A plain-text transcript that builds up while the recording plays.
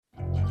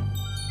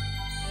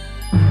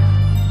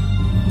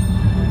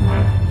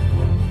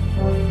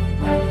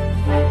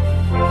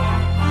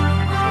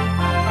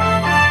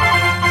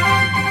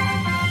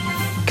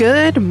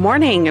Good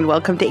morning and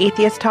welcome to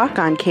Atheist Talk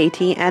on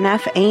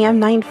KTNF AM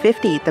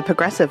 950, the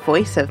progressive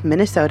voice of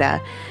Minnesota.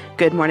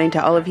 Good morning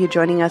to all of you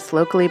joining us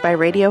locally by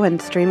radio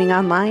and streaming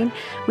online.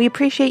 We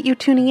appreciate you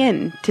tuning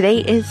in. Today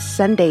is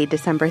Sunday,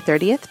 December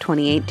 30th,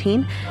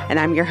 2018, and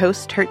I'm your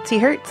host, Hertzy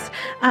Hertz.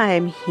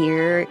 I'm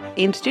here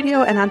in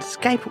studio, and on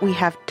Skype we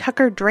have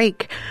Tucker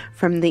Drake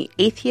from the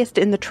Atheist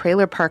in the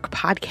Trailer Park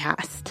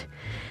podcast.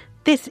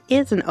 This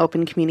is an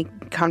open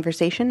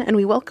conversation, and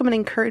we welcome and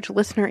encourage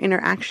listener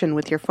interaction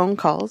with your phone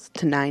calls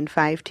to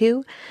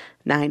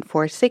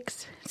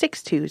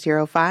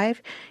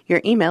 952-946-6205,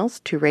 your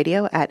emails to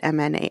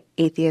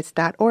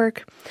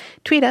radio@mnatheist.org,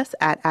 tweet us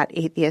at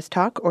Atheist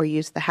Talk, or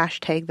use the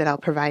hashtag that I'll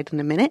provide in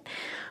a minute,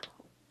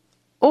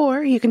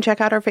 or you can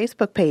check out our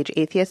Facebook page,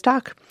 Atheist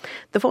Talk.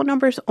 The phone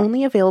number is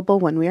only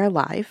available when we are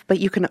live, but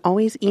you can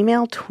always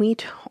email,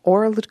 tweet,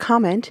 or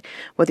comment,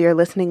 whether you're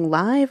listening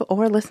live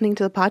or listening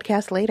to the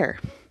podcast later.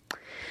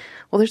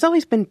 Well, there's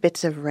always been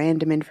bits of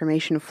random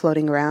information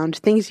floating around,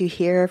 things you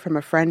hear from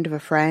a friend of a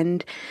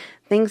friend,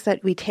 things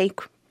that we take,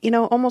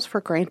 almost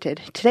for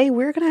granted. Today,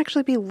 we're going to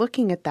actually be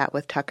looking at that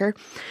with Tucker.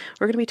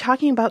 We're going to be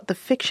talking about the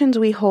fictions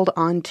we hold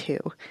on to.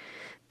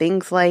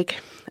 Things like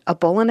a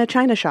bull in a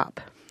china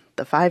shop,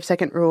 the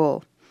 5-second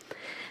rule,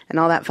 and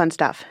all that fun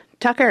stuff.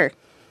 Tucker,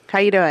 how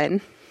you doing?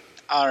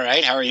 All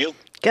right. How are you?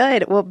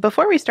 Good. Well,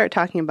 before we start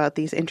talking about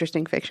these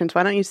interesting fictions,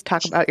 why don't you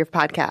talk about your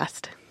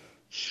podcast?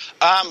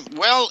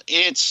 Well,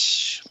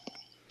 it's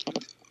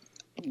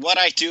what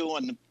I do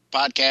on the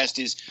podcast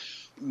is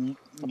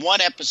one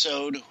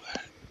episode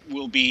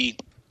will be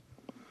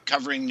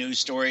covering news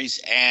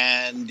stories,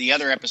 and the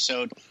other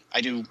episode, I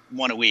do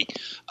one a week,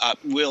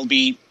 will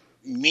be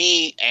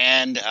me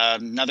and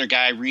another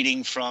guy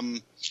reading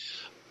from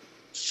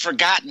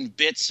forgotten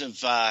bits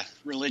of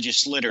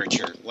religious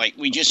literature. Like,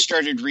 we just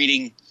started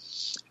reading,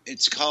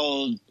 it's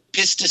called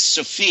Pistis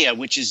Sophia,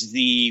 which is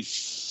the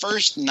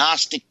first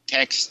Gnostic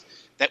text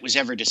that was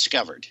ever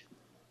discovered.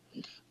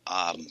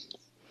 Now,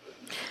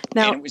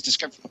 and it was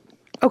discovered.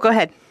 Oh, go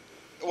ahead.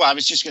 Well, I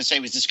was just going to say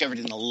it was discovered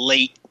in the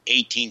late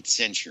 18th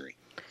century.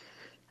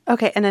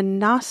 Okay, and a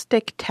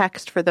Gnostic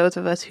text, for those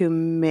of us who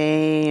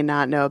may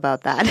not know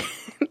about that.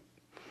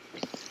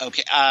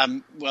 Okay.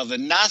 Well, the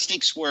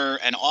Gnostics were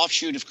an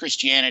offshoot of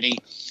Christianity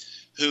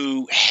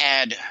who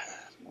had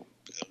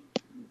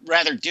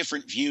rather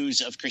different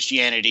views of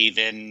Christianity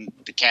than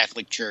the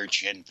Catholic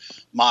Church and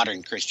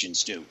modern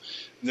Christians do.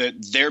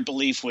 Their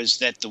belief was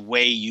that the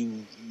way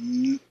you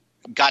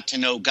got to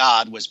know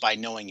God was by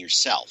knowing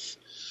yourself.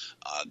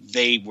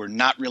 They were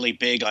not really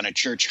big on a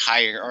church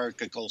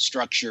hierarchical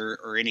structure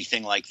or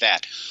anything like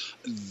that.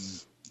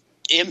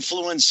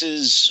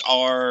 Influences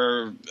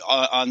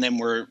on them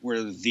were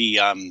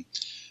the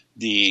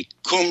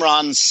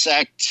Qumran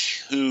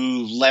sect,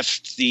 who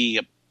left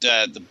the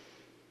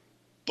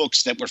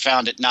books that were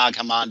found at Nag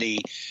Hammadi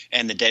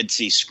and the Dead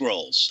Sea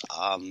Scrolls.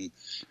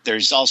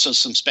 There's also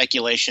some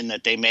speculation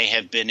that they may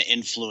have been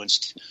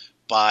influenced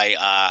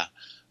by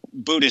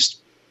Buddhist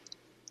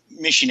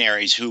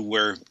missionaries who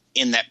were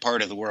in that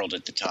part of the world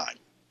at the time.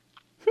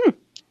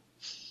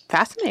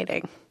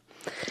 Fascinating.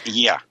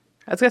 Yeah.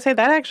 I was going to say,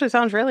 that actually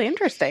sounds really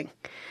interesting.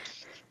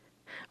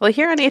 Well,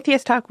 here on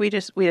Atheist Talk, we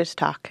just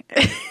talk.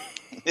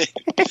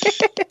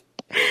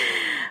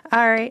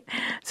 All right.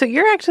 So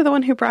you're actually the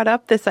one who brought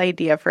up this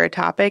idea for a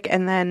topic,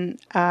 and then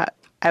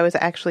I was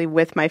actually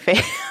with my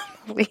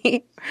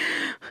family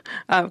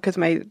because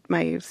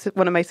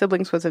one of my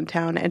siblings was in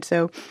town, and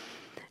so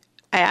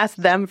I asked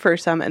them for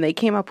some, and they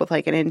came up with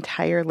like an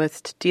entire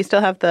list. Do you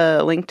still have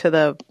the link to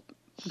the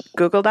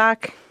Google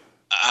Doc?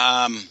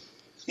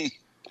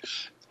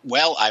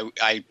 Well,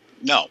 I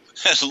no.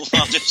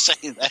 I'll just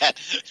say that.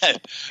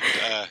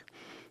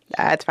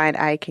 That's fine.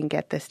 I can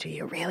get this to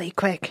you really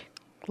quick.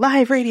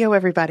 Live radio,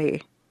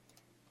 everybody.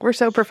 We're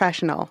so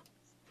professional.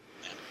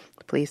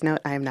 Please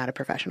note, I am not a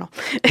professional.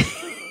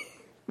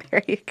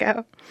 There you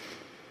go.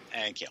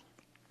 Thank you.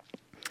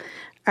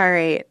 All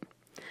right.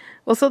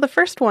 Well, so the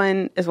first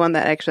one is one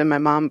that actually my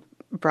mom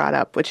brought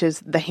up, which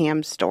is the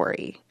ham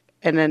story.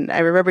 And then I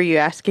remember you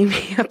asking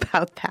me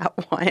about that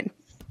one.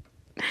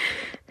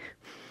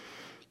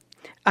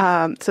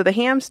 So the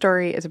ham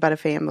story is about a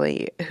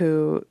family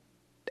who,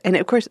 and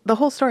of course, the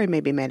whole story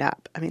may be made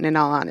up. I mean, in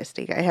all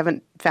honesty, I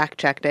haven't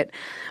fact-checked it,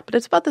 but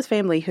it's about this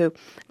family who,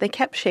 they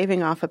kept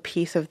shaving off a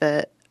piece of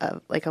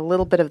like a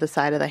little bit of the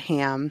side of the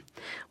ham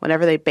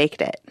whenever they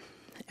baked it.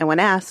 And when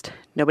asked,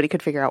 nobody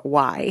could figure out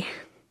why.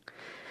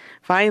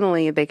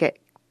 Finally, they get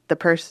the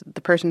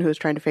person who was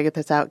trying to figure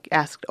this out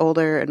asked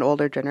older and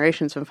older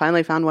generations, and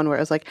finally found one where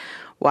it was like,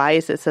 why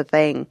is this a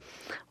thing?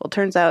 Well, it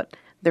turns out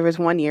there was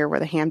one year where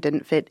the ham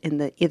didn't fit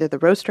in either the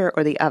roaster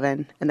or the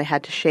oven, and they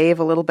had to shave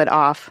a little bit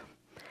off,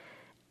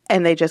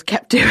 and they just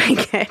kept doing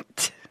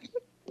it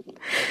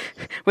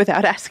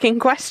without asking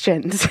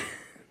questions.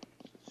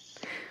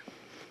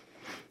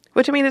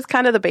 Which, I mean, is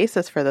kind of the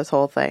basis for this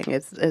whole thing,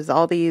 is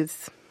all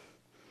these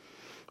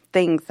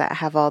things that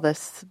have all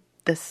this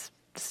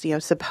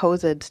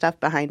supposed stuff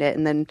behind it,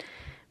 and then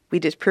we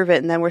disprove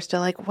it, and then we're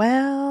still like,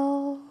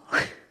 well...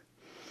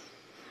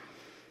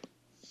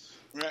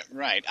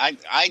 Right.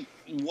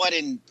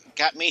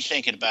 Got me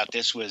thinking about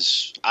this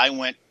was I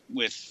went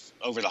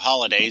over the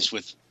holidays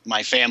with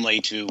my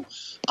family to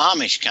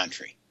Amish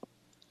country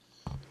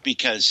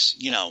because,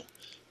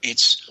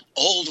 it's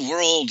old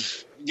world,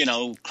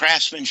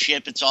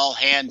 craftsmanship. It's all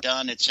hand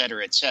done, et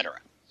cetera, et cetera.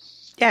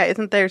 Yeah,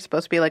 isn't there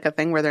supposed to be like a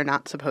thing where they're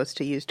not supposed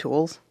to use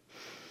tools?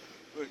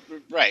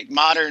 Right.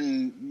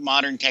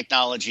 Modern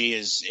technology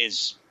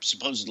is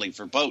supposedly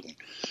verboten.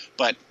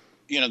 But,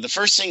 the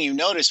first thing you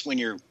notice when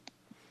you're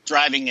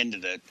driving into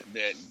the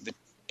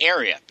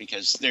area,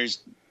 because there's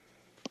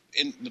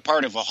in the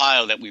part of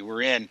Ohio that we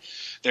were in,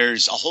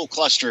 there's a whole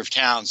cluster of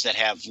towns that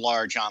have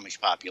large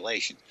Amish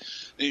population.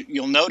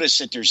 You'll notice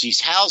that there's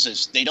these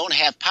houses. They don't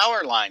have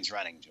power lines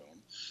running to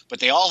them, but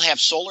they all have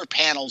solar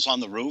panels on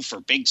the roof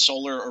or big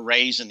solar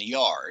arrays in the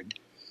yard.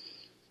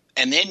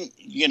 And then,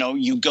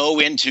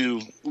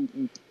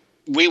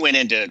 we went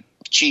into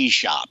cheese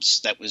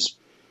shops. That was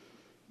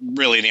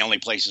really the only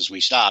places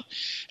we stopped.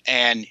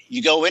 And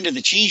you go into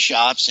the cheese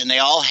shops and they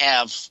all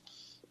have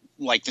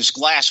like this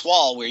glass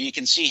wall where you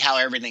can see how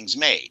everything's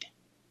made.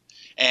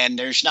 And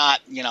there's not,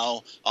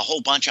 a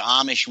whole bunch of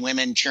Amish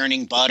women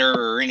churning butter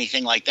or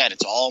anything like that.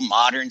 It's all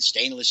modern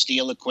stainless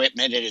steel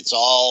equipment, and it's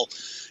all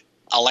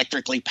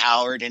electrically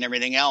powered and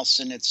everything else.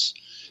 And it's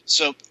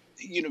so,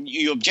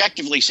 you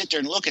objectively sit there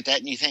and look at that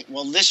and you think,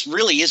 well, this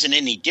really isn't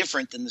any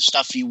different than the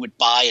stuff you would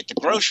buy at the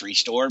grocery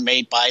store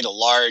made by the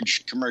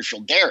large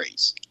commercial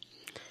dairies.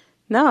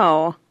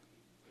 No.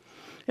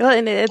 Well,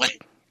 and it's...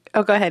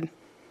 Oh, go ahead.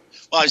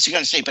 Well, I was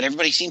going to say, but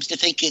everybody seems to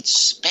think it's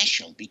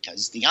special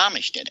because the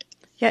Amish did it.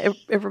 Yeah,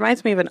 it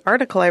reminds me of an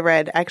article I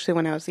read actually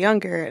when I was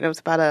younger, and it was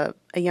about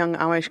a young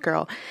Amish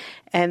girl,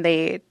 and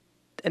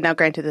now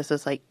granted this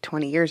was like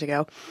 20 years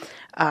ago,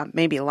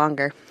 maybe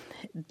longer,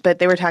 but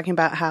they were talking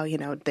about how,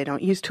 they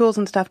don't use tools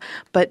and stuff,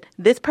 but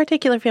this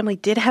particular family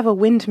did have a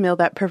windmill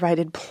that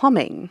provided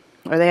plumbing,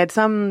 or they had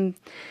some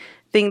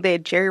thing they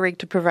had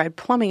jerry-rigged to provide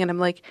plumbing, and I'm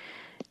like,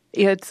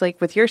 it's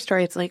like with your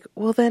story, it's like,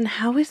 well, then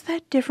how is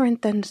that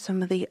different than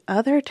some of the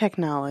other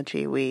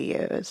technology we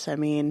use? I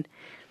mean,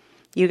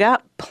 you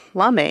got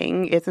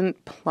plumbing.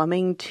 Isn't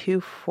plumbing too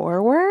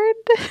forward?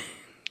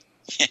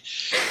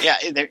 Yeah,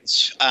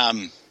 there's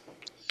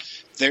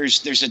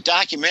a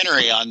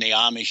documentary on the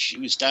Amish.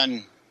 It was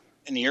done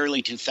in the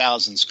early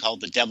 2000s called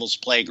The Devil's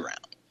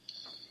Playground.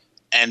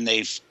 And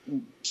they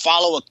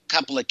follow a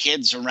couple of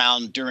kids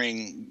around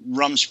during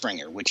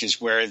Rumspringer, which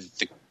is where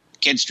the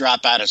kids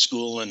drop out of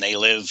school and they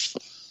live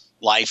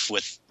life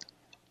with,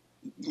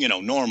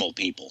 normal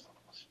people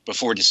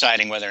before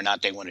deciding whether or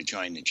not they want to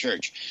join the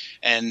church.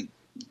 And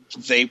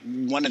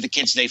one of the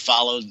kids they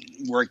followed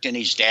worked in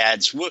his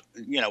dad's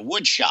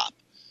wood shop.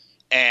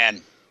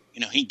 And,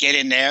 he'd get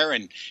in there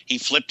and he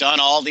flipped on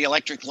all the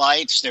electric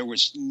lights. There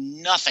was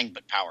nothing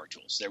but power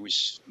tools. There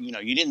was,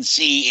 you didn't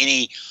see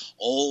any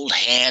old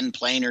hand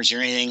planers or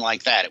anything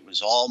like that. It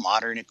was all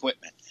modern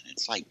equipment. And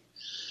it's like,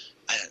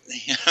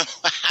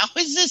 how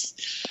is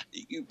this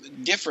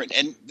different?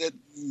 And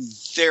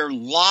their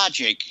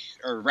logic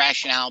or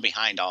rationale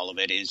behind all of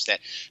it is that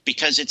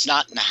because it's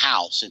not in the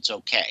house, it's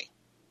okay.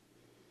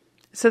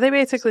 So they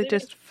basically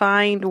just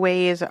find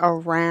ways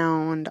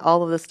around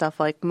all of the stuff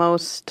like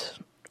most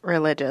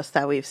religious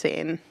that we've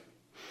seen.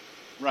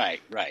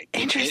 Right.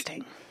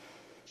 Interesting.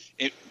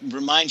 It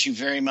reminds you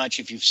very much,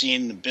 if you've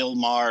seen the Bill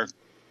Maher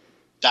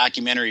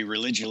documentary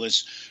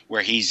Religulous,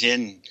 where he's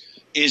in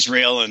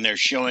Israel and they're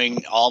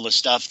showing all the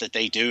stuff that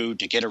they do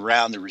to get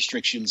around the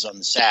restrictions on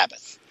the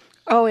Sabbath.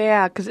 Oh,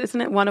 yeah, because isn't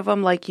it one of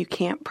them, like, you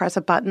can't press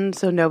a button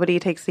so nobody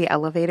takes the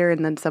elevator,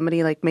 and then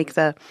somebody, like, makes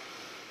a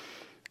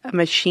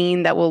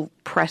machine that will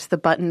press the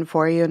button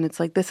for you, and it's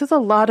like, this is a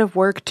lot of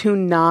work to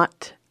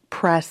not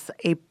press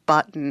a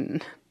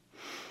button.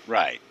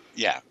 Right,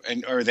 yeah,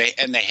 and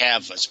they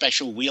have a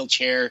special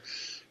wheelchair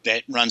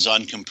that runs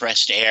on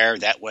compressed air.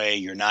 That way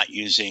you're not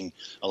using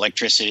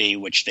electricity,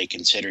 which they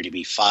consider to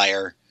be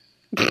fire.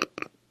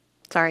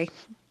 Sorry.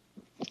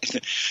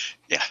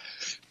 Yeah.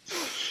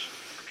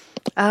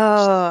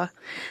 Oh,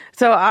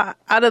 so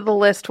out of the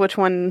list, which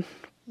one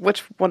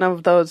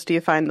of those do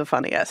you find the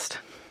funniest?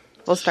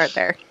 We'll start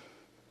there.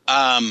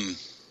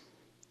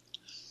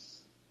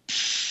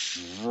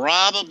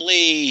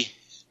 Probably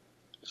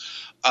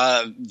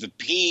the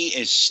pee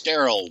is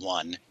sterile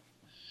one,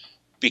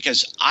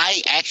 because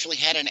I actually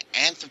had an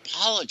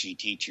anthropology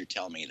teacher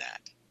tell me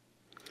that.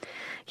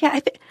 Yeah,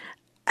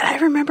 I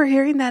remember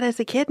hearing that as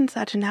a kid and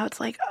such, and now it's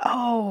like,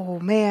 oh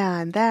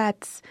man,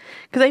 that's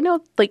because I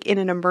know, like, in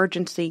an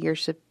emergency, you're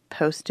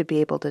supposed to be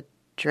able to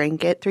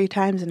drink it 3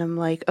 times, and I'm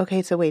like,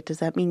 okay, so wait, does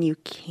that mean you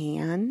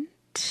can't?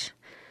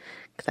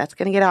 Because that's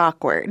going to get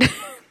awkward.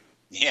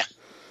 Yeah.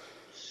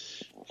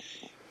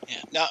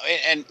 Yeah. No,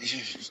 and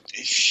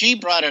she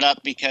brought it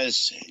up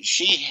because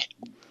she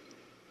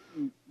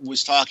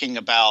was talking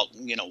about,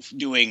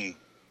 doing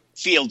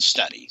field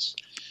studies.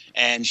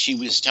 And she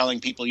was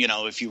telling people,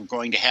 if you're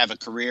going to have a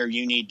career,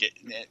 you need to,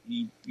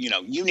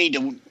 you need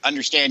to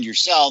understand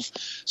yourself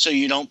so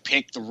you don't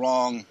pick the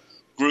wrong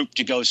group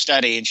to go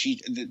study. And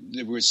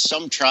there was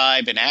some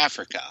tribe in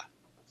Africa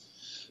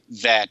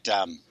that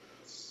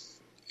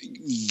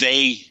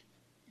they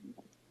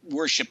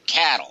worship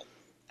cattle.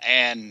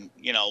 And,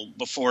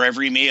 before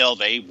every meal,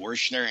 they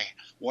wash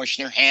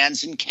their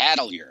hands in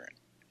cattle urine.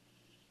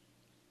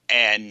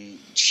 And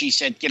she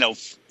said,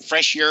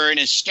 fresh urine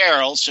is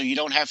sterile, so you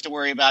don't have to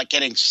worry about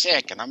getting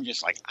sick. And I'm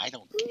just like, I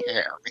don't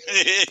care.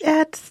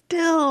 That's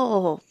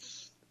still...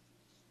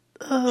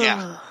 Ugh.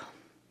 Yeah.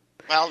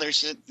 Well,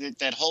 there's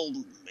that whole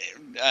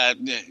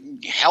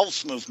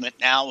health movement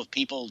now of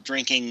people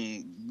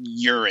drinking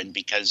urine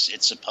because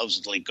it's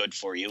supposedly good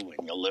for you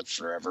and you'll live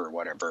forever or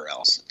whatever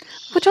else.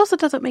 Which also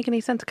doesn't make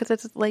any sense because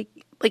it's like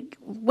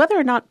whether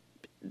or not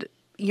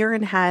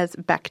urine has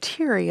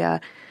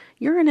bacteria,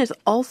 urine is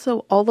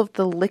also all of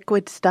the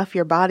liquid stuff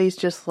your body's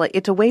just like,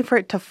 it's a way for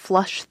it to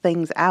flush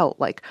things out,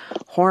 like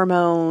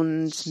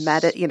hormones,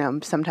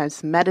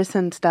 sometimes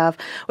medicine stuff,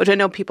 which I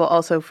know people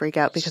also freak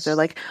out because they're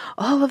like,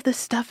 all of this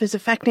stuff is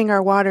affecting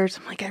our waters.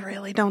 I'm like, I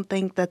really don't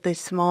think that the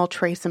small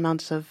trace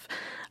amounts of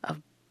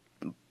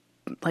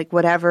like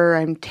whatever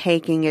I'm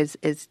taking is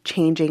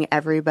changing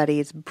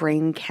everybody's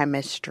brain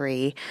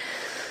chemistry.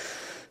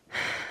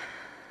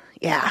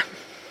 Yeah.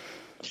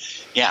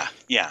 Yeah.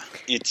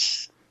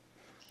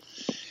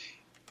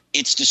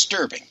 It's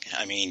disturbing.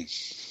 I mean,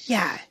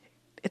 yeah,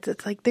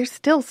 it's like there's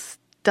still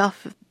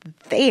stuff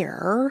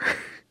there.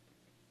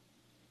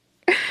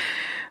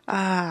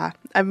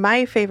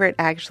 My favorite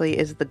actually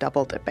is the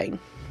double dipping.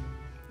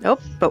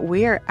 Nope, but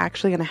we are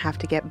actually going to have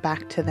to get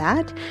back to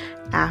that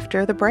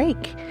after the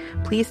break.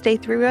 Please stay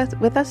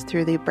with us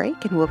through the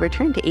break, and we'll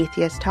return to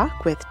Atheist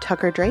Talk with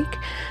Tucker Drake,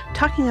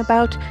 talking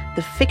about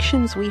the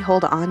fictions we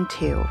hold on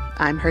to.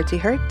 I'm Hertzie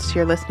Hertz.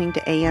 You're listening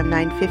to AM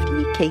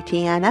 950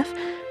 KTNF,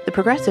 the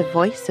progressive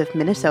voice of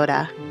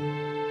Minnesota.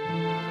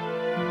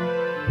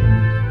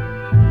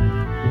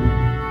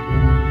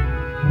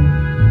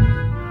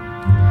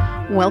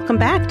 Welcome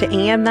back to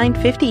AM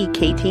 950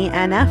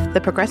 KTNF, the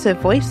progressive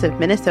voice of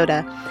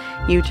Minnesota.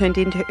 You tuned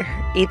into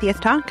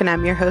Atheist Talk, and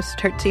I'm your host,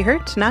 Hertzie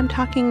Hertz, and I'm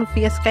talking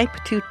via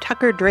Skype to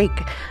Tucker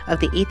Drake of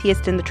the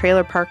Atheist in the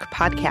Trailer Park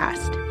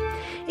podcast.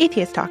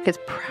 Atheist Talk is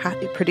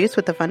produced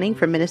with the funding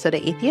from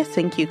Minnesota Atheists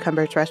and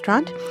Cucumbers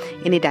Restaurant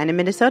in Edina,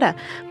 Minnesota.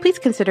 Please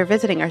consider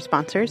visiting our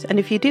sponsors, and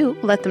if you do,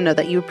 let them know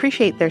that you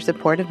appreciate their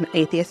support of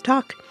Atheist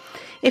Talk.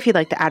 If you'd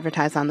like to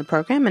advertise on the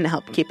program and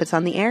help keep us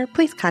on the air,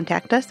 please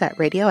contact us at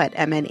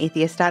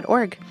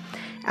radio@mnatheist.org.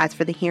 As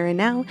for the here and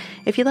now,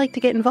 if you'd like to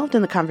get involved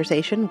in the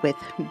conversation with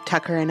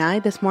Tucker and I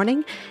this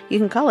morning, you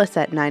can call us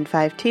at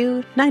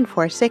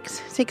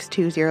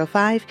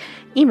 952-946-6205,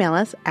 email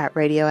us at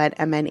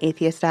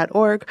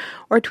radio@mnatheist.org,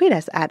 or tweet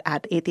us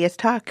at Atheist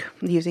Talk,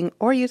 using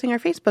our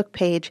Facebook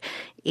page,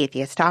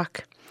 Atheist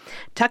Talk.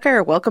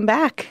 Tucker, welcome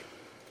back.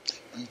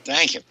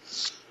 Thank you.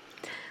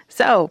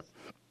 So,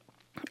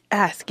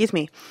 excuse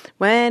me.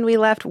 When we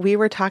left, we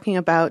were talking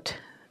about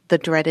the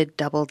dreaded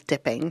double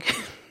dipping,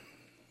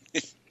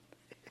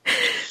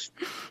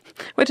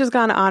 which has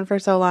gone on for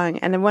so long.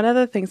 And then one of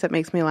the things that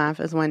makes me laugh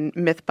is when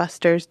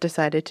Mythbusters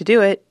decided to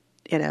do it,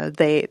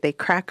 they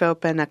crack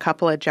open a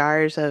couple of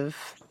jars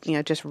of,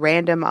 just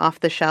random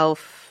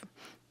off-the-shelf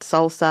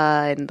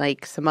salsa and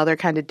like some other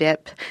kind of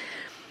dip,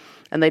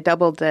 and they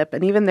double dip.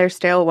 And even their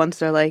stale ones,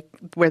 they're like,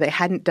 where they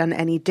hadn't done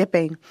any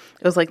dipping,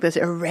 it was like this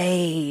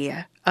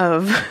array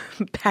of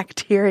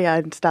bacteria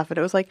and stuff. And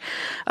it was like,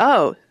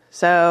 oh,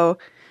 so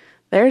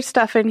there's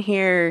stuff in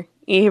here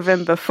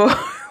even before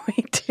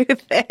we do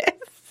this.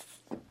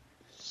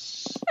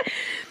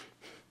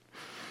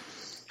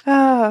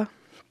 Oh,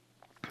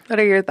 what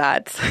are your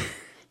thoughts?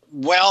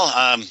 Well,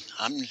 I'm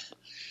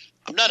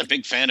not a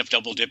big fan of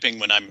double dipping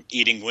when I'm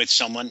eating with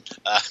someone,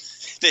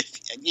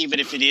 even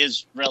if it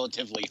is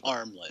relatively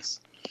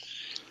harmless.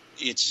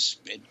 It's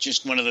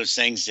just one of those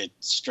things that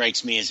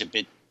strikes me as a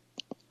bit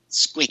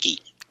squeaky.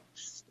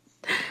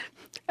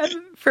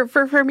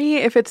 For me,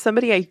 if it's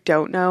somebody I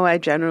don't know, I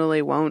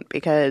generally won't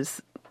because,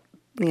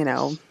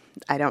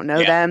 I don't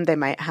know them. They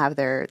might have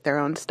their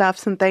own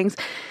stuffs and things.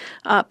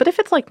 But if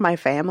it's like my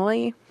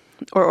family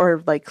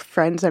or like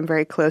friends I'm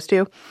very close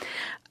to,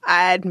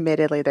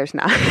 admittedly, there's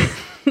not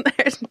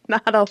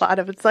a lot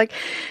of, it's like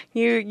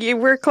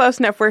we're close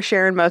enough. We're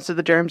sharing most of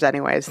the germs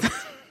anyways.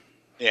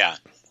 Yeah.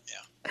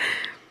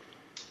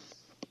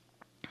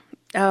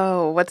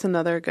 Oh, what's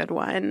another good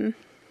one?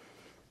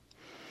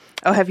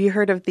 Oh, have you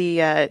heard of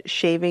the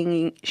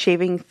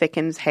shaving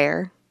thickens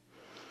hair?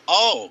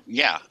 Oh,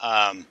 yeah.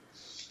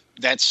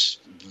 That's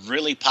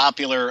really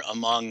popular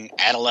among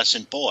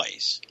adolescent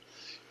boys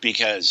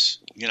because,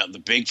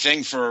 the big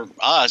thing for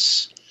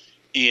us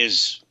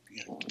is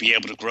to be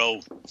able to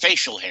grow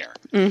facial hair.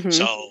 Mm-hmm.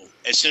 So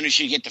as soon as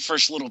you get the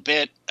first little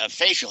bit of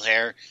facial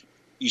hair,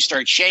 you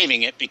start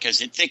shaving it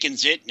because it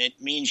thickens it and it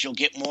means you'll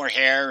get more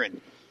hair. And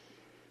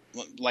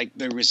like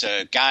there was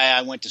a guy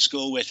I went to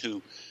school with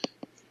who,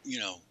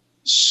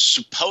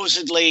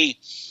 supposedly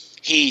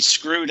he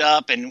screwed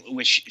up and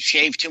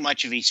shaved too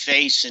much of his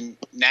face, and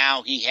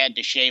now he had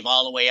to shave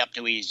all the way up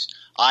to his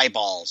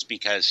eyeballs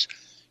because,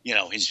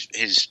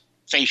 his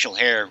facial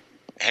hair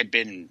had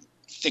been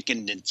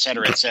thickened, et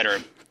cetera,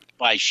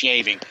 by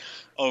shaving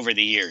over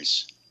the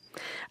years.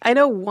 I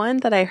know one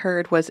that I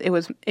heard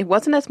it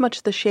wasn't as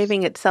much the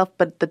shaving itself,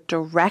 but the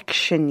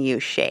direction you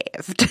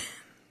shaved.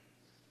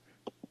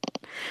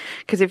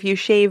 Because if you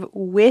shave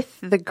with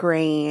the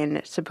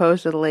grain,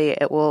 supposedly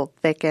it will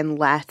thicken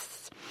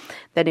less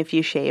than if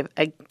you shave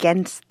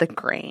against the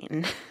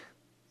grain.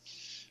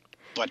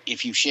 But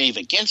if you shave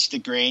against the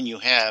grain, you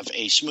have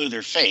a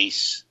smoother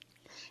face,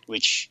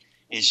 which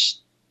is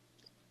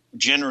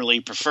generally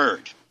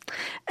preferred.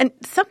 And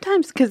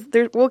sometimes, because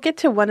we'll get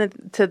to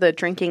the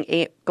drinking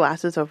 8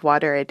 glasses of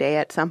water a day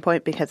at some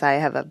point, because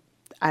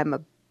I'm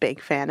a big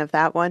fan of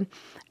that one,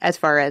 as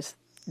far as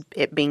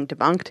it being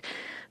debunked.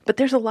 But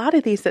there's a lot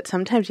of these that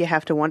sometimes you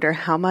have to wonder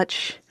how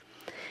much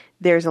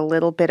there's a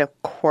little bit of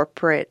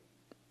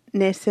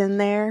corporateness in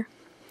there,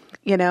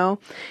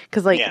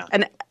 because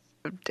and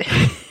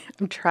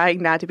I'm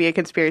trying not to be a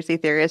conspiracy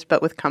theorist,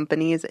 but with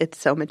companies, it's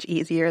so much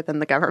easier than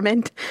the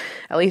government,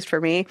 at least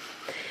for me.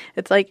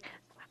 It's like,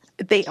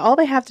 all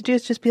they have to do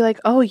is just be like,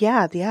 oh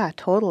yeah,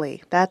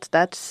 totally.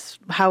 That's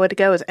how it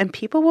goes, and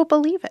people will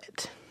believe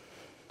it.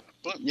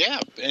 Well, yeah,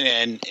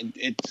 and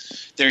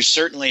there's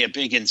certainly a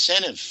big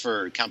incentive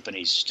for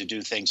companies to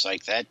do things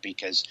like that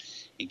because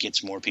it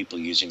gets more people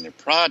using their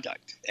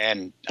product.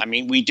 And I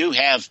mean, we do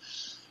have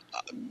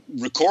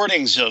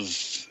recordings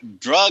of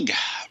drug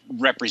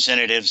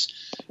representatives,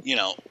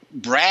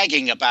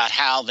 bragging about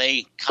how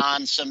they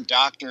conned some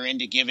doctor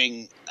into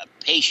giving a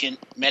patient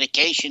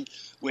medication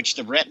which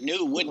the rep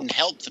knew wouldn't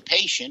help the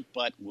patient,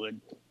 but would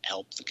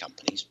help the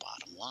company's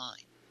bottom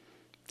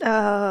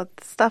line.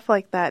 Stuff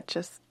like that,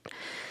 just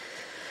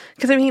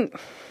because I mean,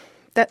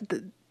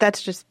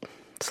 that's just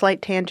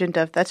slight tangent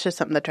of that's just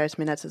something that drives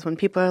me nuts. Is when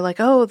people are like,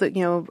 "Oh,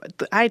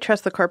 I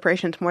trust the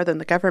corporations more than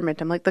the government."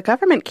 I'm like, the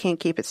government can't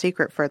keep it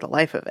secret for the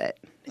life of it.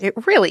 It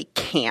really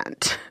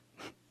can't.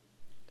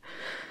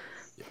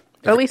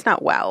 Or at least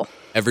not well.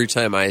 Every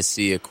time I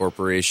see a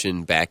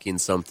corporation backing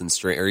something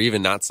strange, or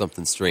even not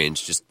something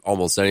strange, just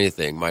almost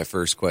anything, my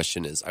first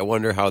question is, I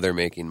wonder how they're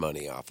making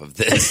money off of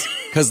this.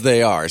 Because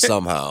they are,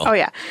 somehow. Oh,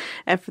 yeah.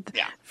 And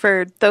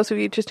for those of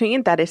you just tuning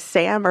in, that is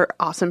Sam, our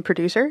awesome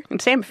producer.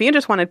 And Sam, if you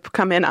just want to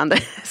come in on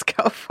this,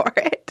 go for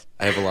it.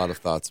 I have a lot of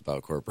thoughts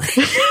about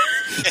corporations.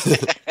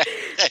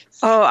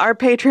 Oh, our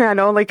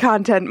Patreon-only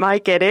content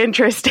might get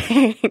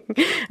interesting.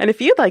 And if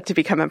you'd like to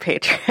become a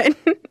patron...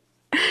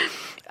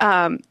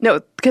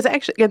 no, because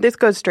actually, this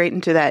goes straight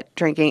into that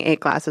drinking 8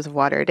 glasses of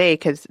water a day.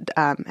 Because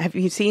have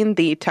you seen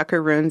the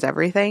Tucker Ruins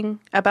Everything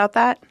about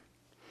that?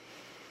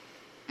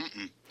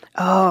 Mm-mm.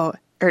 Oh,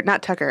 or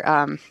not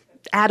Tucker.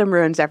 Adam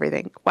Ruins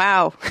Everything.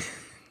 Wow,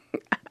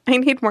 I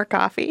need more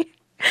coffee.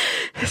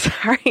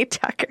 Sorry,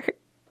 Tucker.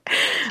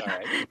 It's all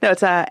right. No,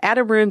 it's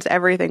Adam Ruins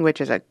Everything,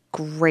 which is a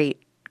great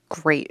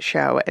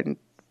show, and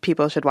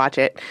people should watch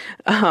it.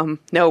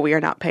 No, we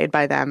are not paid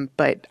by them,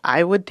 but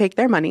I would take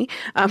their money.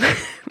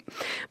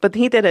 But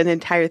he did an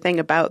entire thing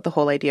about the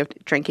whole idea of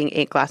drinking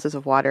 8 glasses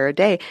of water a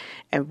day.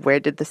 And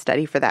where did the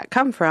study for that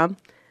come from?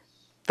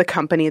 The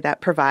company that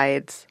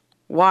provides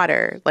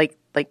water, like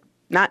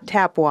not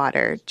tap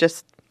water,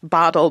 just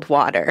bottled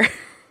water.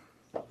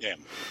 Yeah.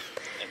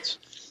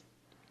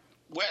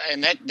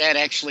 And that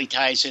actually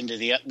ties into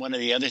one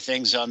of the other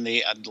things on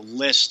the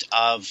list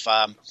of,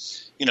 the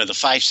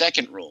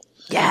 5-second rule.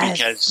 Yes.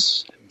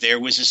 Because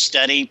there was a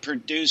study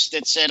produced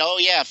that said, oh,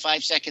 yeah,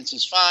 5 seconds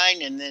is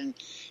fine. And then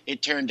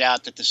it turned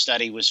out that the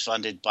study was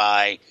funded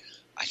by,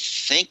 I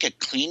think, a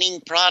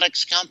cleaning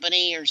products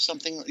company or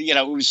something.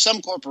 It was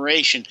some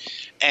corporation.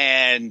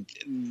 And,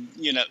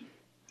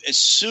 as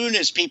soon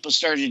as people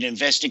started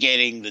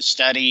investigating the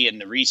study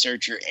and the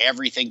researcher,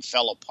 everything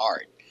fell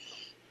apart.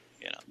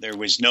 There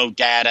was no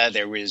data.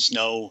 There was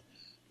no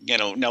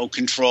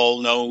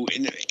control, no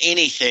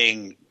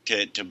anything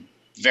to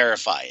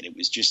verify it. It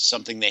was just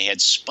something they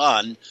had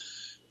spun,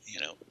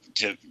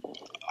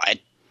 at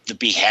the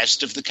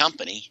behest of the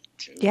company.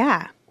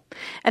 Yeah.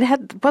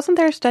 And wasn't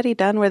there a study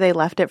done where they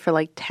left it for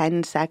like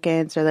 10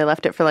 seconds or they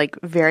left it for like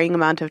varying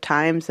amount of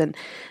times and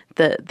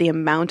the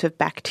amount of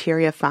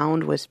bacteria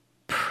found was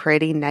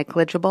pretty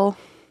negligible?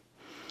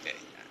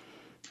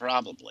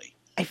 Probably.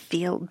 I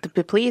feel,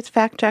 please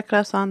fact check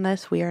us on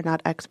this. We are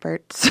not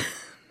experts.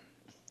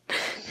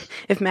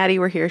 If Maddie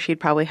were here, she'd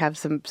probably have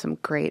some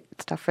great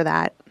stuff for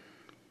that.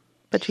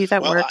 But she's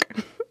at work.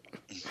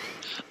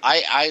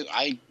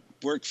 I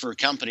work for a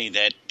company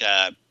that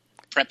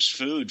preps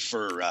food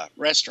for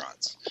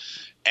restaurants.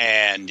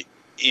 And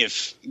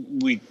if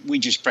we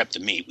just prep the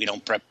meat. We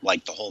don't prep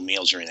like the whole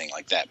meals or anything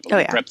like that, but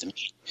we prep the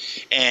meat.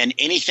 And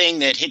anything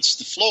that hits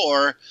the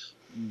floor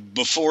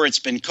before it's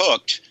been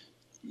cooked,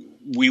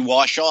 we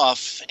wash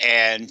off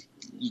and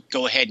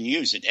go ahead and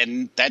use it.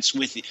 And that's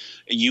with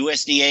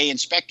USDA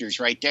inspectors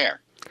right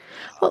there.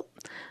 Well,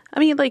 I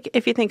mean, like,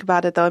 if you think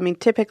about it, though, I mean,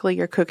 typically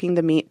you're cooking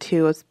the meat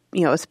to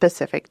a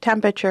specific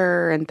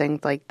temperature and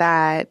things like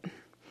that.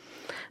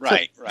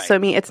 Right. So, I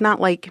mean, it's not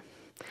like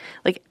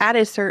at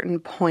a certain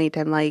point,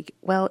 I'm like,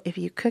 well, if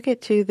you cook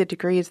it to the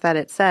degrees that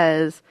it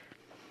says,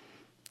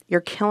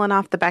 you're killing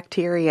off the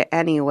bacteria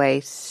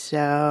anyway,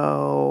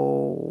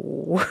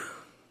 so...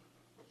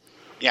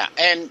 Yeah,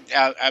 and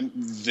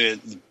the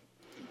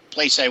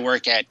place I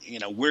work at,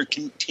 we're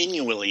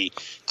continually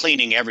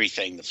cleaning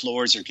everything. The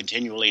floors are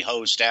continually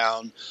hosed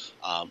down.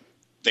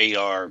 They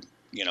are,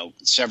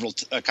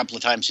 a couple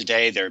of times a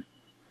day. They're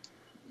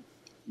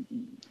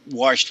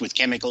washed with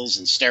chemicals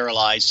and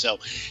sterilized, so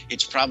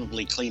it's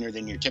probably cleaner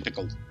than your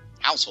typical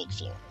household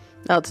floor.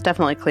 Well, it's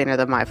definitely cleaner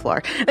than my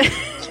floor.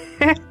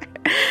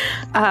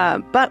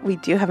 But we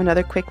do have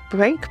another quick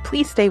break.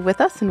 Please stay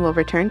with us, and we'll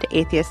return to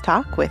Atheist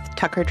Talk with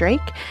Tucker Drake,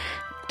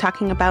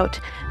 talking about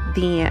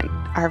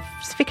our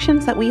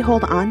fictions that we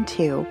hold on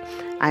to.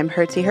 I'm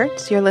Hertzie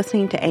Hertz. You're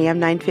listening to AM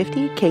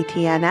 950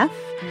 KTNF,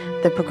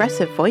 the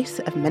progressive voice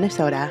of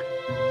Minnesota.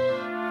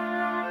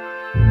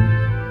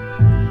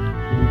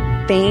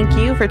 Thank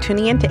you for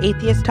tuning in to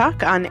Atheist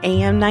Talk on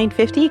AM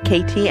 950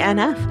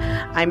 KTNF.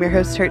 I'm your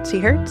host,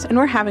 Hertzie Hertz, and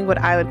we're having what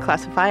I would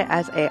classify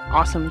as an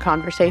awesome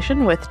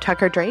conversation with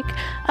Tucker Drake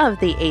of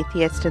the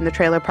Atheist in the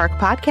Trailer Park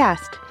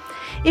podcast.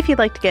 If you'd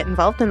like to get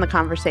involved in the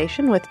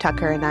conversation with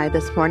Tucker and I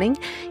this morning,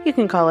 you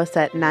can call us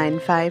at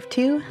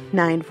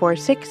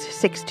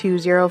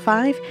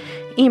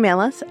 952-946-6205, email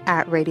us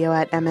at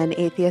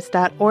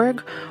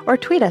radio@mnatheist.org, or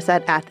tweet us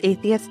at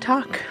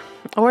 @atheisttalk,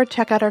 or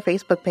check out our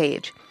Facebook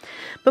page.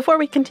 Before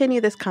we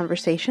continue this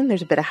conversation,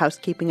 there's a bit of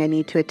housekeeping I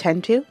need to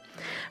attend to.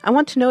 I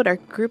want to note our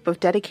group of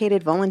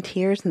dedicated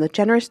volunteers and the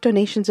generous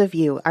donations of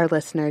you, our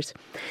listeners.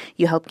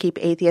 You help keep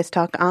Atheist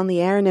Talk on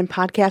the air and in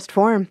podcast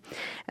form.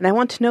 And I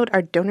want to note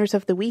our donors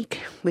of the week,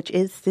 which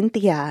is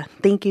Cynthia.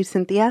 Thank you,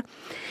 Cynthia.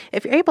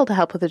 If you're able to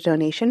help with a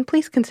donation,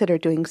 please consider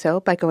doing so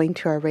by going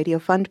to our Radio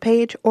Fund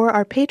page or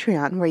our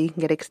Patreon, where you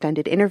can get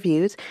extended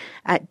interviews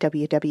at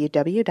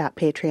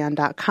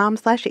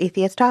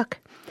www.patreon.com/atheisttalk.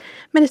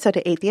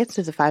 Minnesota Atheist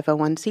is a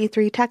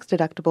 501c3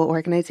 tax-deductible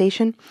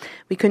organization.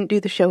 We couldn't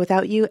do the show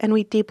without you, and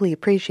we deeply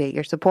appreciate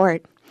your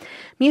support.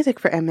 Music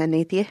for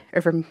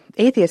from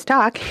Atheist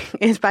Talk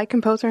is by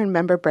composer and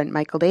member Brent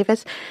Michael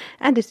Davis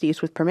and is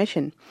used with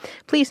permission.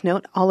 Please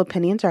note, all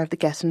opinions are of the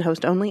guest and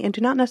host only and do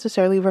not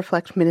necessarily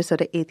reflect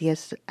Minnesota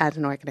Atheists as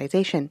an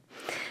organization.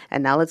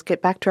 And now let's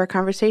get back to our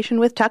conversation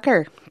with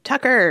Tucker.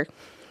 Tucker,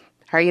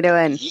 how are you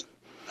doing?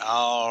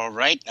 All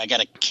right. I got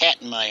a cat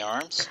in my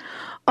arms.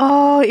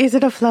 Oh, is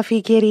it a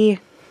fluffy kitty?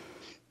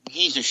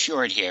 He's a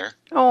short hair.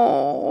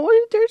 Oh,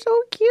 they're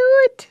so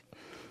cute.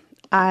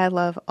 I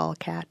love all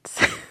cats.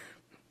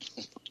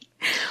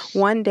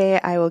 One day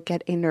I will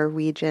get a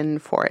Norwegian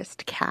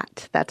forest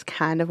cat. That's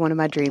kind of one of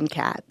my dream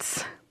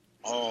cats.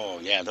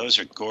 Oh, yeah, those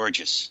are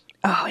gorgeous.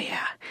 Oh,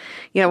 yeah.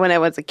 When I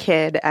was a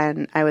kid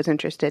and I was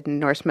interested in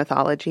Norse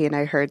mythology and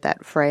I heard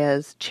that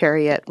Freya's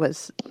chariot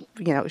was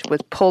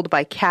pulled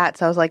by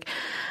cats, I was like,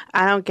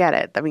 I don't get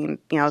it. I mean,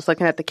 I was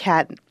looking at the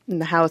cat in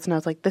the house and I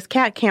was like, this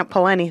cat can't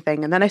pull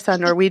anything. And then I saw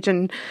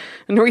Norwegian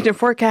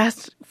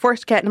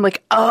forest cat and I'm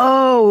like,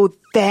 oh,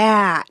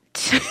 that.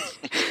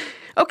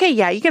 Okay,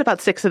 yeah, you get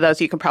about 6 of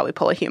those, you can probably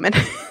pull a human.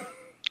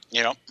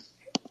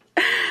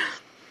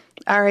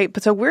 All right,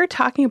 but so we're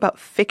talking about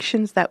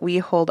fictions that we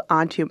hold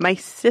on to. My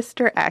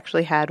sister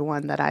actually had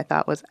one that I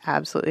thought was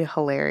absolutely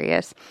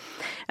hilarious.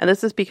 And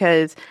this is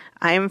because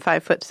I am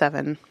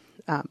 5'7".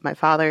 My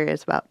father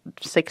is about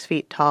 6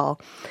 feet tall.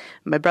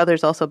 My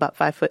brother's also about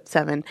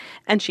 5'7",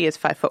 and she is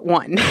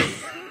 5'1".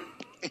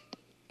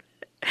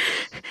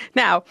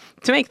 Now,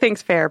 to make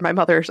things fair, my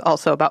mother's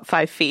also about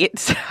 5 feet,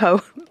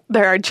 so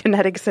there are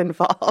genetics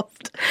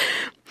involved.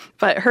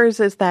 But hers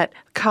is that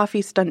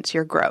coffee stunts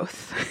your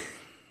growth.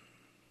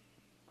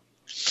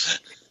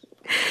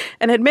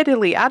 And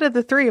admittedly, out of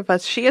the 3 of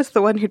us, she is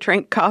the one who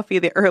drank coffee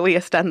the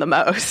earliest and the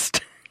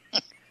most.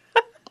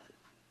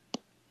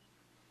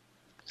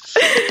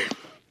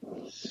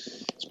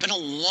 It's been a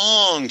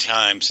long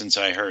time since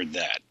I heard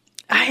that.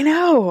 I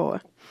know.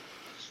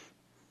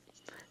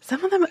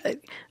 Some of them, I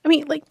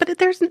mean, but I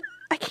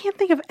can't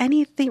think of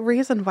any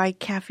reason why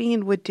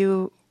caffeine would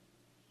do,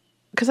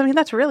 because I mean,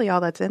 that's really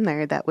all that's in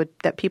there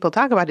that people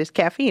talk about is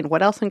caffeine.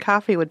 What else in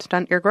coffee would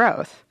stunt your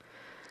growth?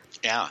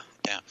 Yeah.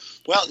 Yeah.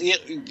 Well,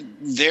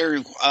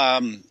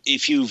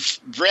 if you've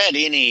read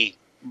any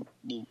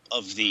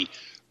of the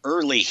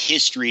early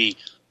history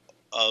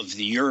of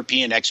the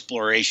European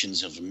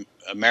explorations of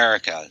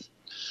America,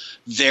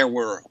 there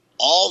were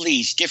all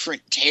these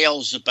different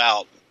tales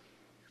about,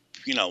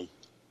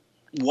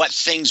 what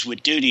things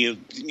would do to you.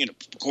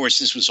 Of course,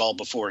 this was all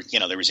before,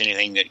 there was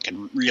anything that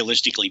could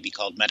realistically be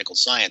called medical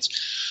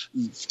science.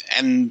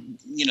 And,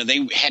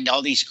 they had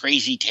all these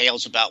crazy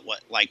tales about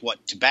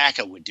what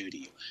tobacco would do to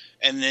you.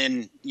 And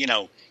then,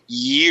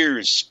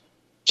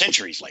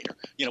 centuries later,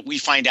 we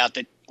find out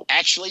that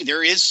actually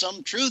there is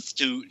some truth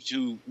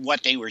to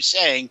what they were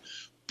saying,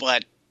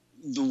 but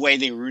the way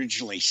they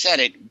originally said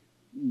it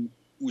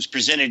was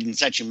presented in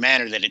such a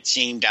manner that it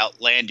seemed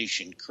outlandish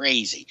and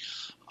crazy.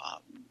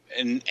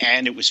 And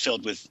it was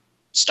filled with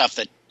stuff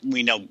that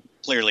we know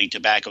clearly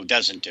tobacco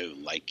doesn't do,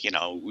 like, it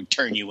would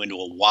turn you into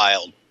a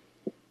wild,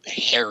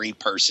 hairy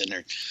person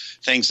or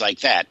things like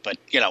that. But,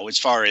 as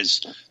far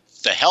as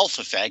the health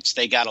effects,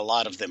 they got a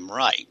lot of them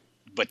right.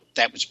 But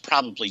that was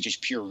probably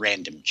just pure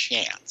random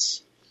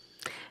chance.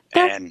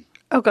 Go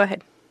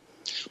ahead.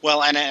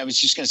 Well, and I was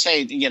just going to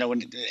say,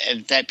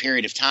 at that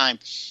period of time,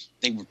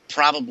 they were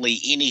probably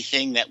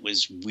anything that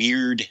was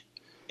weird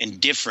and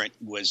different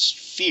was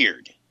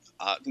feared.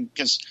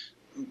 Because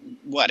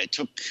it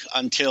took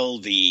until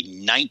the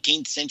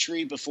 19th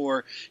century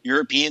before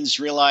Europeans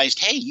realized,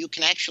 hey, you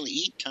can actually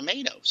eat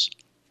tomatoes.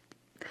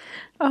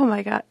 Oh,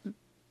 my God.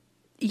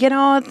 There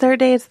are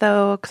days,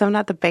 though, because I'm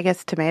not the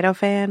biggest tomato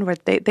fan, where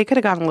they could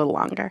have gone a little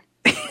longer.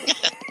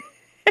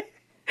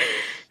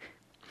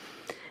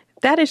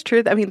 That is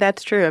true. I mean,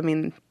 that's true. I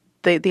mean,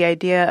 the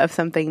idea of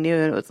something new,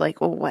 and it was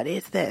like, well, what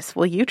is this?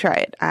 Well, you try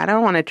it. I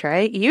don't want to try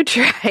it. You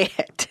try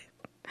it.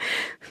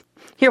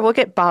 Here, we'll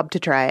get Bob to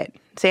try it.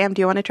 Sam,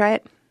 do you want to try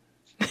it?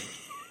 I'm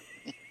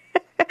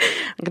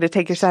going to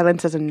take your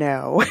silence as a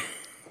no.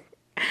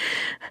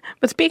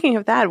 But speaking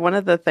of that, one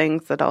of the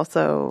things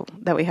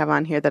that we have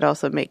on here that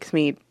also makes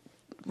me,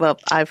 well,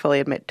 I fully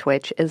admit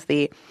twitch, is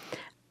the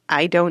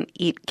I don't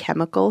eat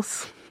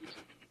chemicals.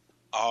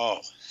 Oh.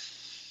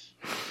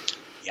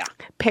 Yeah.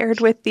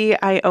 Paired with the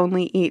I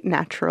only eat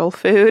natural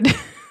food.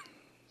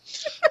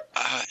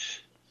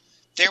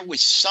 There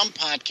was some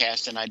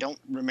podcast, and I don't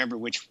remember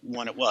which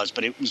one it was,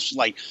 but it was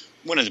like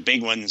one of the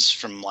big ones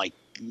from like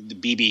the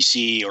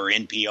BBC or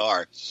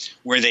NPR,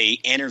 where they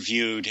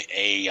interviewed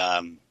a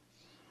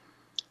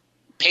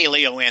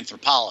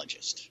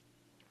paleoanthropologist,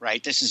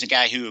 right? This is a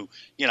guy who,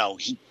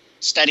 he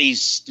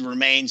studies the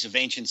remains of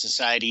ancient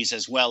societies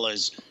as well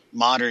as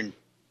modern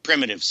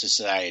primitive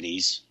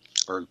societies,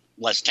 or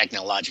less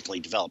technologically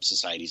developed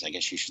societies, I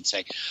guess you should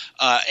say.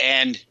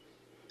 And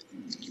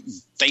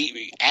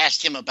they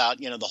asked him about,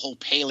 the whole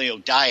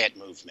paleo diet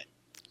movement,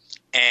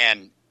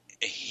 and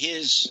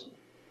his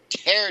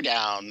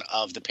teardown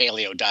of the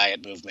paleo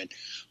diet movement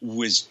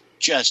was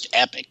just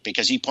epic,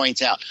 because he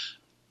points out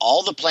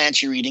all the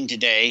plants you're eating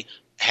today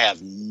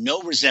have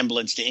no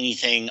resemblance to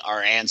anything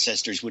our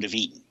ancestors would have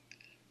eaten,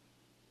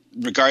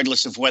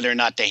 regardless of whether or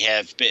not they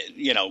have been,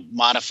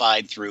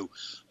 modified through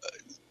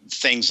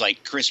things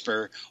like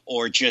CRISPR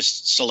or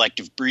just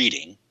selective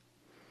breeding.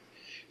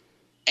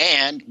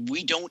 And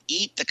we don't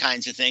eat the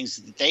kinds of things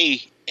that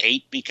they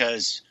ate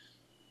because,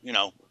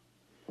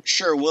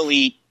 sure, we'll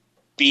eat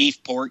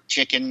beef, pork,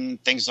 chicken,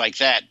 things like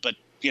that. But,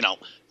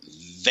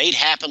 they'd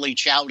happily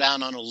chow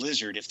down on a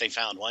lizard if they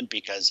found one,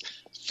 because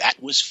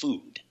that was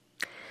food.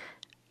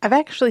 I've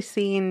actually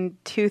seen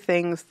two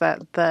things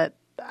that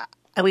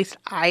at least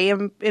I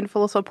am in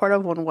full support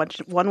of.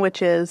 One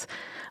which is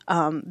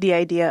the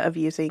idea of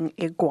using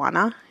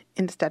iguana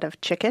instead of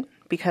chicken,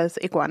 because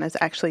iguanas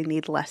actually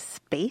need less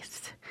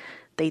space.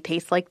 They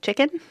taste like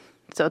chicken,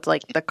 so it's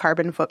like the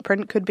carbon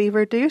footprint could be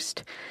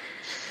reduced.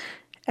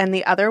 And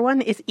the other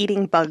one is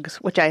eating bugs,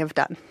 which I have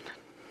done.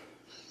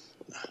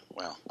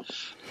 Well,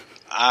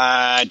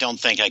 I don't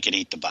think I could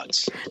eat the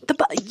bugs.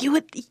 You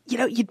would,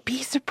 you'd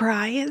be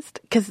surprised,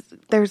 because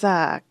there's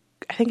I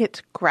think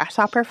it's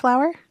grasshopper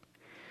flour.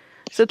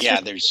 So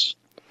it's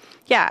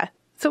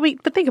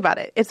but think about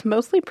it. It's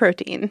mostly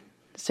protein.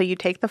 So you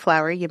take the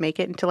flour, you make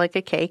it into like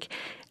a cake,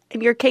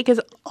 and your cake is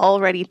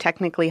already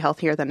technically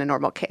healthier than a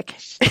normal cake.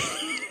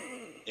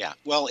 Yeah.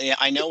 Well,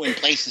 I know in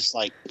places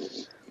like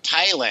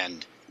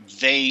Thailand,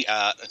 they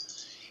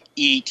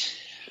eat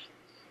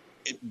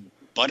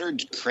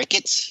buttered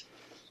crickets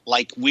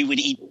like we would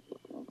eat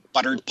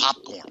buttered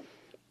popcorn.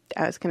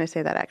 I was going to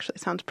say that actually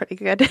sounds pretty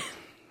good.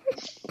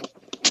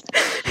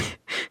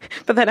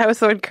 But then I was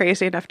so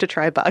crazy enough to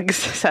try bugs,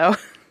 so...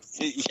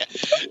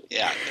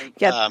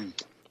 Yeah.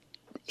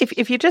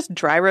 If you just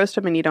dry roast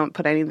them and you don't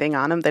put anything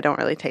on them, they don't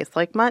really taste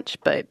like much.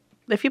 But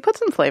if you put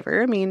some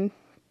flavor, I mean,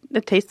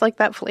 it tastes like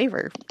that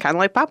flavor, kind of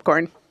like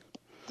popcorn.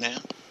 Yeah.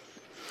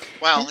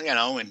 Well,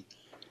 and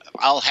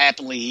I'll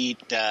happily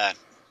eat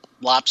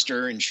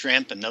lobster and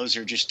shrimp, and those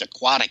are just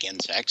aquatic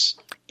insects,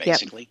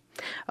 basically.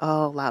 Yep.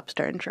 Oh,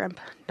 lobster and shrimp,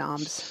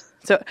 noms.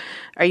 So,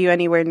 are you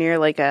anywhere near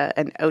like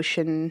an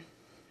ocean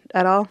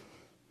at all?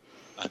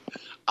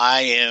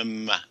 I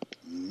am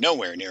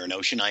nowhere near an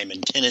ocean. I am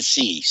in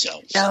Tennessee,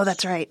 so. Oh,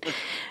 that's right.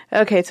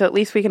 Okay, so at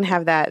least we can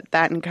have that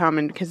in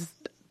common, because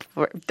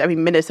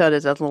Minnesota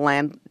is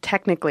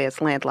technically as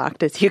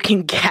landlocked as you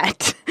can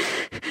get.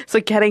 So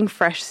getting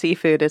fresh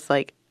seafood is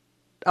like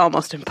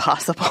almost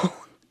impossible.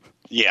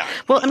 Yeah.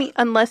 Well,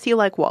 unless you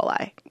like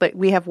walleye. Like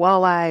we have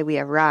walleye, we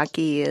have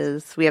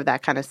Rockies, we have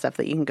that kind of stuff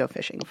that you can go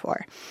fishing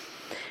for.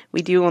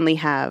 We do only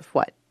have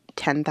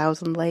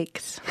 10,000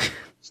 lakes.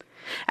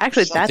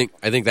 Actually, I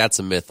think that's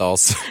a myth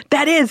also.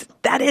 That is.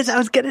 I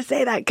was going to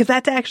say that, because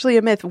that's actually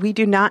a myth. We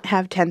do not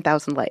have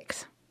 10,000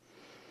 lakes.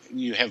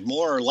 You have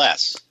more or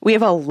less? We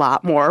have a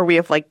lot more. We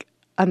have like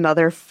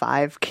another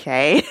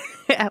 5K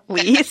at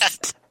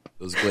least.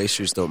 Those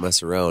glaciers don't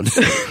mess around.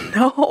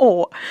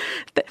 No.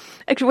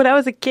 Actually, when I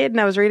was a kid and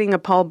I was reading a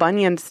Paul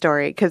Bunyan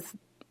story, because,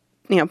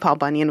 Paul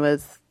Bunyan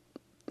was,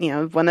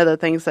 one of the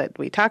things that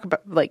we talk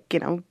about, like,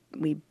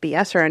 we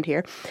BS around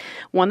here.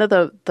 One of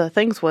the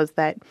things was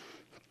that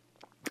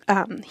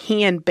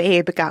he and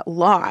Babe got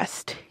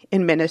lost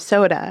in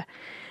Minnesota,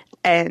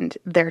 and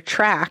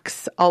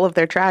all of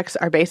their tracks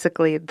are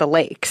basically the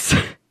lakes.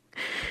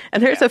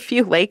 And there's a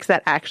few lakes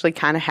that actually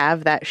kind of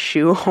have that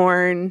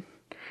shoehorn,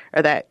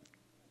 or that,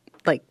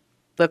 like,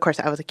 of course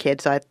I was a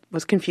kid, so I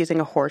was confusing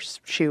a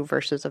horseshoe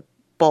versus a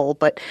bowl,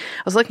 but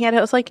I was looking at it,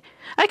 I was like,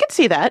 I could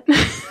see that.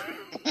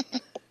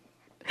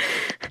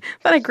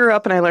 Then I grew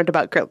up and I learned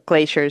about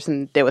glaciers,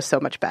 and it was so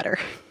much better.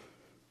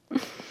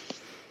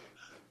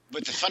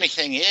 But the funny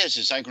thing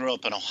is I grew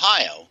up in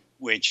Ohio,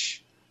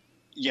 which,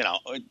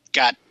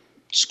 got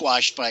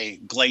squashed by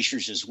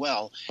glaciers as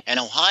well, and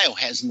Ohio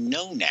has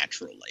no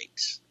natural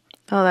lakes.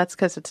 Oh, that's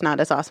because it's not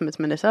as awesome as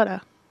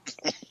Minnesota.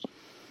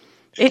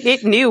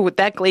 It knew,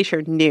 that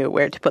glacier knew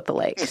where to put the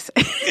lakes.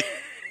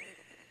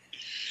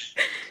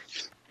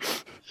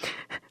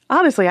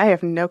 Honestly, I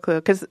have no clue,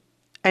 because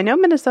I know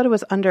Minnesota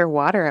was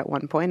underwater at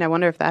one point. I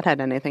wonder if that had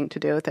anything to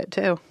do with it,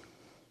 too.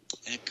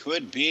 It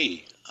could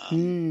be.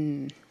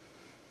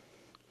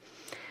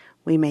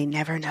 We may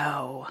never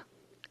know.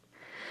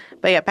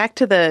 But yeah, back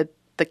to the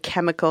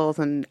chemicals,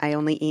 and I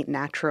only eat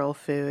natural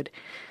food.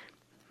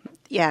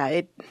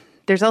 Yeah,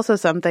 there's also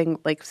something,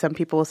 like, some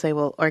people will say,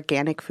 well,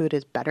 organic food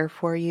is better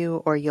for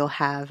you, or you'll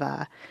have,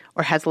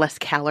 or has less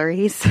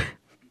calories.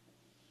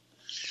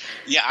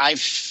 Yeah, I've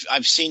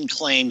seen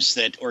claims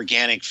that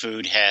organic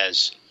food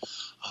has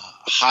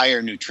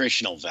higher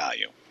nutritional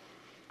value.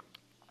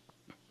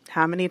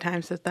 How many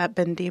times has that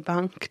been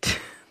debunked?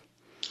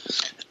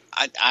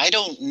 I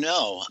don't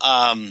know.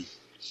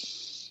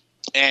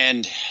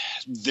 And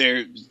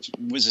there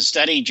was a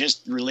study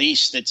just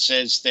released that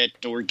says that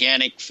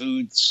organic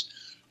foods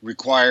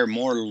require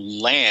more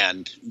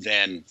land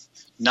than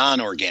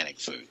non-organic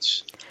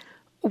foods.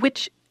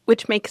 Which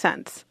makes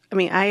sense. I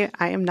mean, I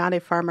am not a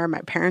farmer.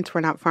 My parents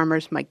were not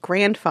farmers. My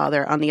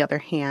grandfather, on the other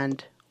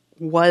hand,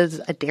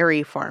 was a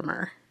dairy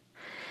farmer.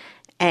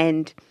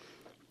 And,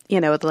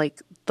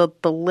 like,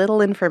 the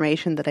little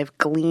information that I've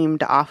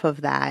gleaned off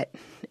of that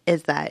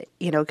is that,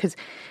 because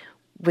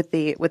with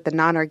the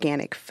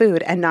non-organic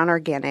food and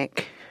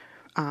non-organic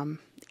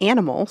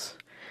animals,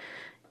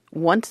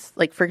 once,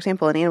 like, for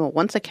example, an animal,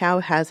 once a cow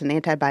has an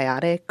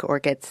antibiotic or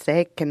gets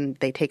sick and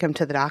they take them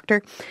to the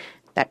doctor,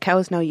 that cow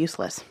is now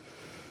useless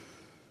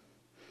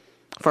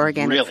for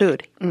organic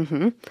food.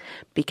 Mm-hmm.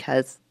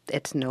 Because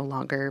it's no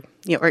longer,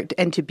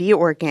 and to be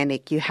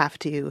organic, you have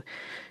to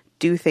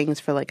do things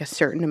for, like, a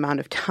certain amount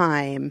of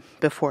time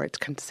before it's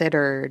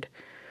considered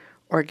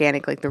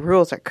organic. Like, the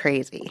rules are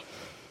crazy.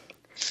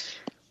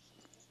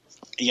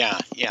 Yeah.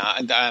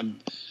 I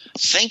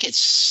think it's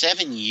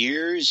 7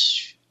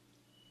 years.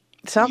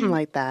 Something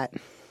like that.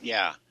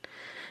 Yeah.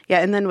 Yeah,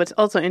 and then what's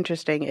also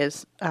interesting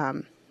is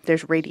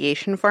there's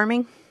radiation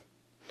farming.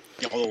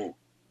 Oh.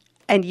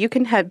 And you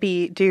can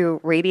do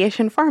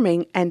radiation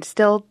farming and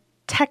still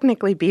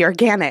technically be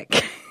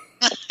organic.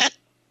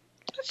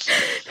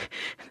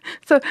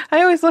 So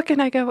I always look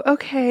and I go,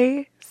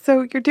 okay,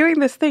 so you're doing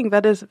this thing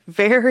that is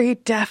very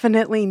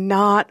definitely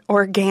not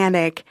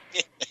organic.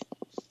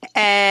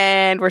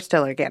 And we're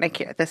still organic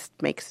here. This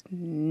makes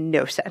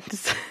no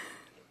sense.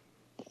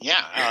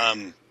 Yeah,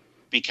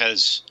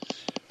 because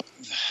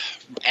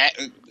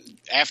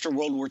after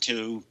World War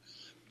II,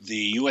 the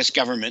U.S.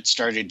 government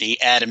started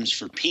the Atoms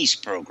for Peace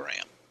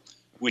program,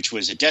 which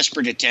was a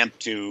desperate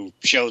attempt to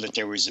show that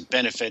there was a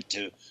benefit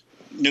to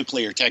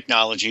nuclear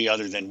technology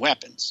other than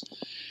weapons.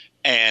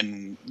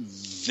 And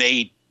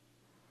they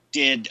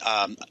did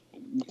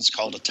what's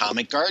called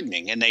atomic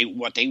gardening. And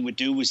what they would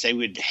do was they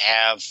would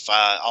have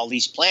all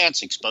these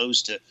plants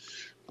exposed to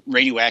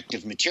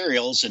radioactive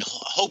materials and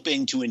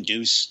hoping to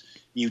induce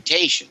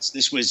mutations.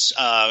 This was,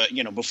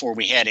 before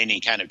we had any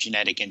kind of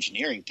genetic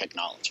engineering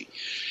technology.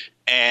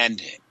 And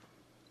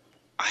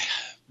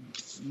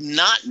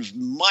not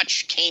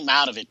much came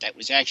out of it that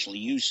was actually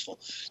useful.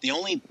 The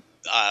only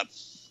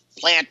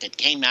plant that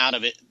came out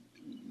of it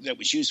that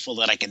was useful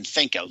that I can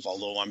think of,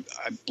 although I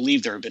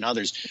believe there have been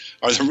others,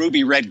 are the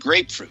ruby red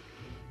grapefruit.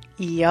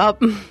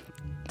 Yup.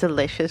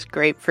 Delicious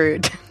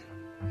grapefruit.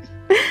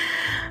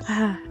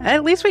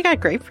 At least we got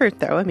grapefruit,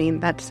 though. I mean,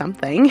 that's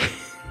something.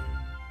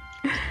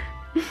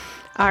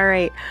 All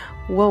right.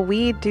 Well,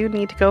 we do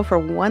need to go for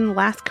one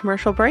last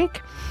commercial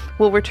break.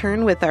 We'll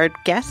return with our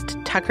guest,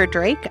 Tucker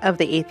Drake of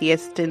the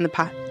Atheist in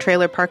the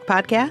Trailer Park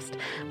podcast.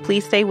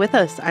 Please stay with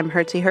us. I'm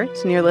Hertzie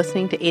Hertz, and you're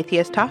listening to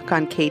Atheist Talk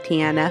on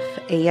KTNF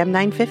AM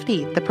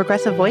 950, the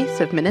progressive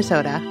voice of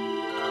Minnesota.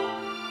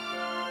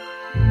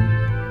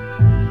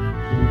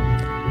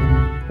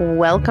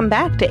 Welcome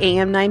back to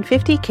AM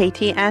 950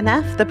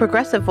 KTNF, the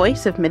progressive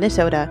voice of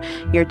Minnesota.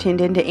 You're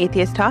tuned into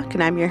Atheist Talk,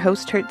 and I'm your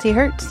host, Hertzie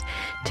Hertz.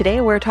 Today,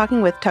 we're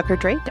talking with Tucker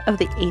Drake of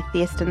the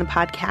Atheist in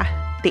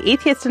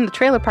the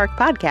Trailer Park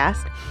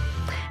podcast,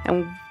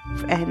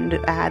 and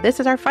this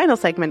is our final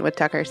segment with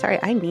Tucker. Sorry,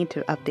 I need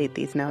to update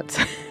these notes.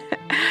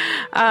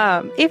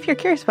 If you're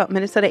curious about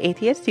Minnesota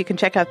Atheists, you can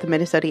check out the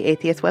Minnesota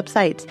Atheist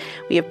websites.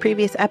 We have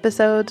previous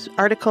episodes,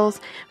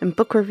 articles, and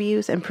book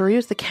reviews, and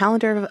peruse the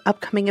calendar of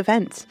upcoming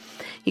events.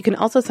 You can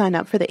also sign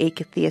up for the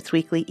Atheist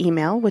Weekly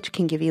email, which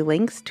can give you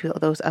links to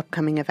those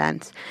upcoming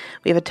events.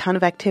 We have a ton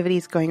of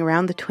activities going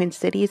around the Twin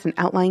Cities and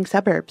outlying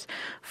suburbs.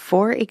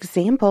 For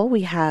example,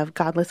 we have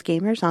Godless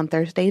Gamers on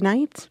Thursday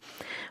nights.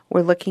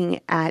 We're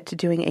looking at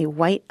doing a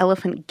White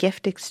Elephant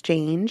gift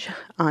exchange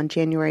on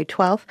January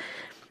 12th,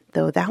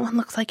 though that one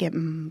looks like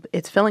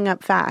it's filling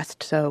up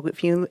fast. So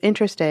if you're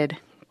interested,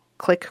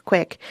 click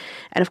quick.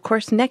 And of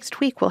course, next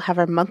week we'll have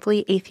our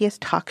monthly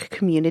Atheist Talk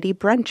community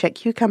brunch at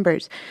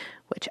Cucumbers,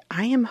 which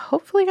I am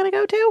hopefully going to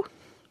go to.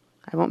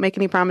 I won't make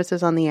any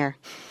promises on the air.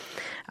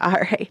 All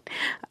right.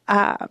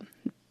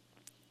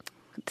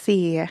 Let's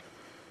see.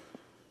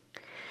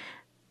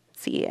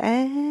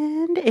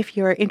 And if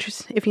you're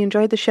interested, if you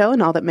enjoyed the show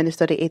and all that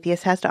Minnesota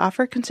Atheist has to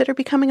offer, consider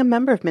becoming a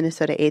member of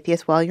Minnesota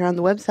Atheist while you're on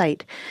the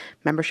website.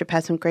 Membership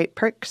has some great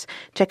perks.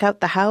 Check out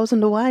the hows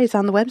and the whys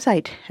on the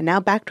website. And now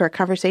back to our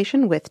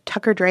conversation with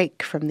Tucker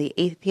Drake from the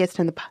Atheist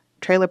in the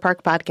Trailer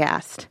Park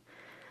podcast.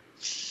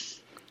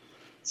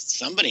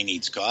 Somebody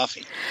needs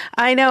coffee.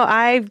 I know.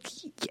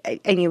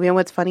 And you know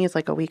what's funny is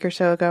like a week or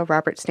so ago,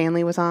 Robert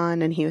Stanley was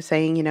on and he was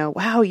saying, you know,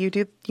 wow, you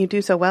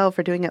do so well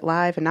for doing it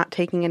live and not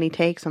taking any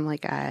takes. I'm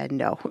like,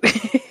 no.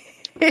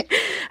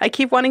 I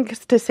keep wanting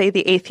to say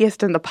the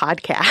Atheist in the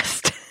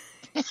podcast.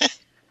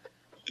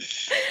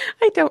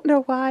 I don't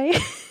know why.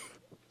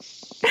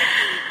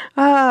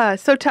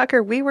 So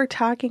Tucker, we were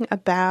talking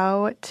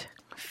about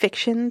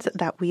fictions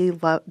that we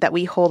love, that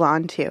we hold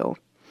on to.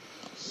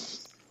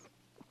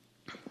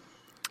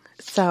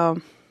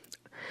 So,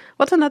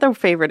 what's another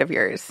favorite of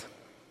yours?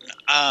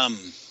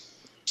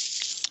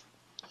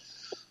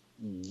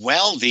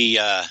 Well, the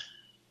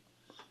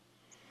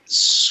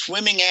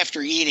swimming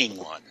after eating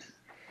one.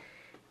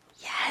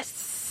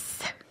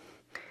 Yes.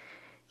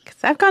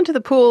 Because I've gone to the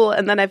pool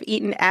and then I've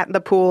eaten at the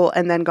pool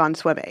and then gone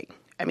swimming.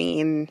 I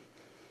mean,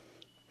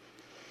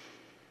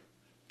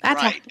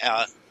 that's right.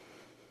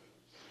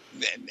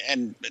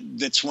 And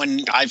that's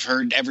when I've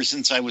heard ever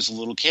since I was a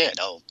little kid.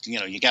 Oh,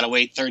 you got to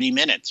wait 30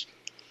 minutes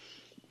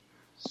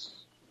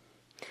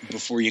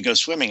before you go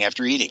swimming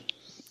after eating.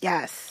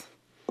 Yes.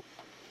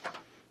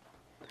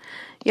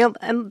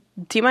 And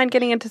do you mind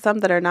getting into some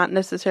that are not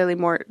necessarily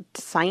more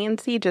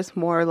science-y, just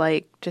more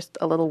like just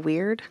a little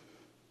weird?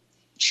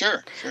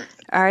 Sure.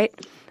 All right.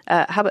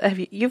 How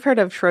about you've heard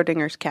of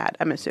Schrodinger's cat,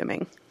 I'm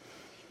assuming?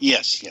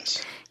 Yes.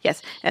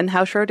 Yes. And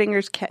how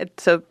Schrodinger's cat,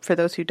 so for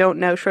those who don't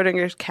know,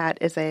 Schrodinger's cat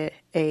is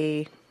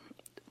a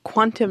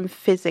quantum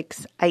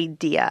physics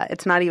idea.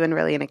 It's not even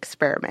really an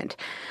experiment,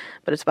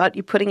 but it's about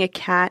you putting a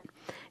cat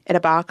in a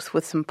box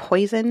with some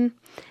poison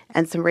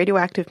and some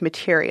radioactive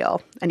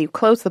material, and you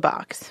close the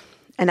box.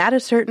 And at a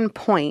certain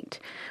point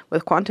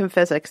with quantum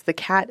physics, the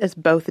cat is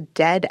both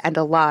dead and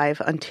alive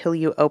until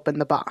you open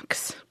the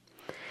box.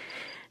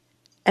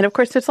 And of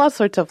course, there's all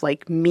sorts of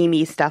like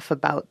meme stuff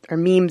about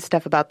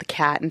the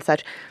cat and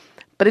such,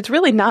 but it's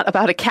really not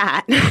about a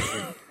cat.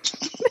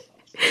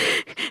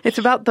 It's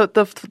about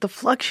the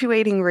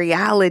fluctuating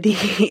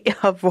reality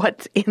of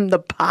what's in the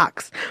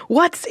box.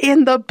 What's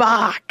in the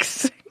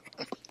box?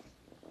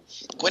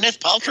 Gwyneth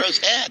Paltrow's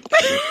head.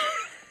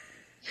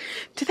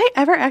 Do they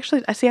ever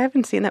actually? I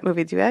haven't seen that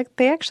movie. Do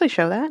they actually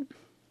show that?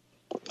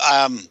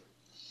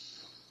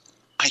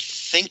 I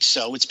think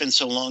so. It's been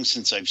so long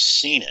since I've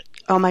seen it.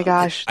 Oh my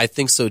gosh. I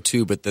think so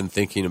too, but then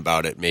thinking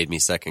about it made me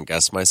second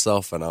guess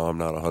myself, and now I'm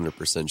not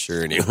 100%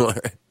 sure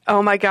anymore.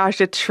 Oh my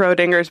gosh, it's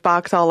Schrodinger's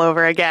box all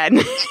over again.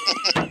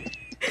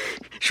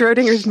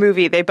 Schrodinger's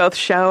movie, they both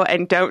show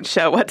and don't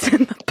show what's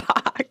in the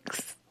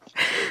box.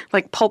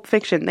 Like Pulp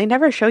Fiction, they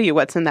never show you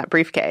what's in that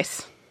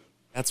briefcase.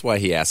 That's why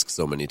he asks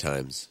so many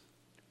times.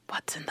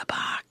 What's in the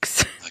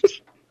box?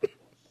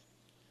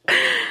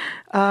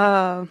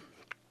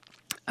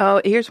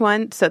 Here's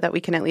one so that we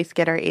can at least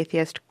get our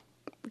atheist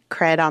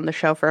cred on the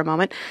show for a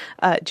moment.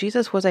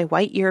 Jesus was a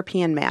white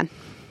European man.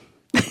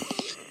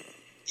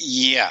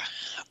 Yeah.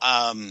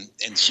 And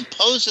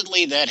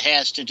supposedly that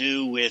has to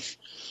do with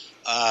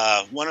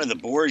one of the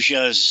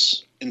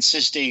Borgias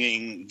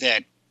insisting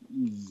that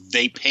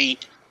they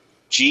paint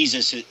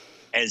Jesus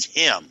as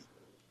him.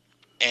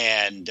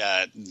 And,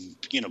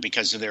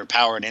 because of their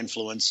power and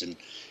influence in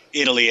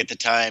Italy at the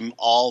time,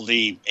 all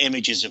the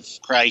images of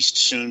Christ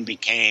soon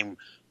became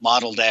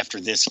modeled after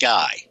this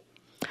guy.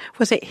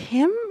 Was it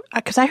him?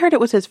 Because I heard it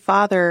was his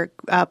father,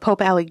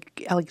 Pope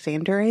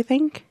Alexander, I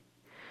think.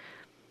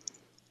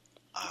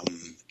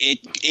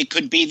 It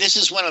could be. This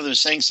is one of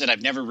those things that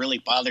I've never really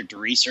bothered to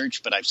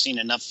research, but I've seen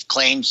enough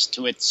claims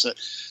to it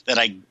that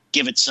I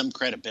give it some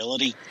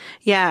credibility.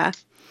 Yeah.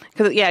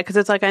 Because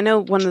it's like I know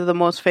one of the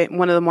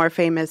more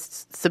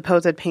famous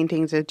supposed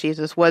paintings of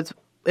Jesus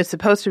is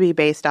supposed to be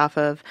based off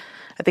of,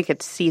 I think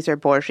it's Caesar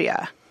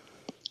Borgia.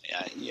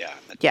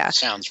 That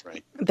sounds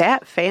right.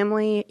 That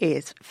family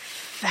is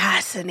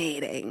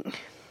fascinating.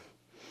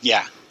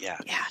 Yeah.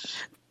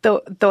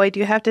 Though I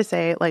do have to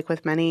say, like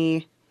with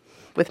many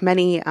with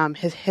many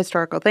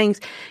historical things,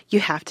 you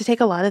have to take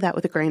a lot of that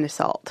with a grain of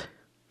salt.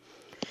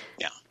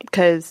 Yeah.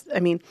 Because, I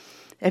mean,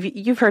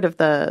 you've heard of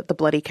the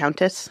Bloody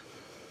Countess?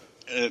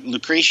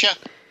 Lucretia?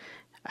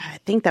 I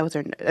think that was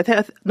her.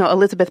 No,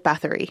 Elizabeth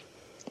Bathory.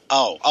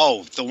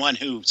 Oh, the one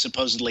who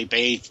supposedly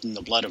bathed in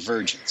the blood of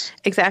virgins.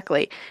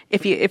 Exactly.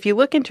 If you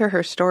look into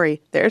her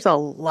story, there's a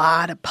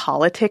lot of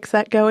politics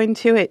that go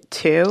into it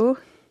too.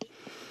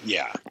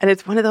 Yeah. And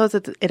it's one of those,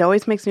 it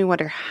always makes me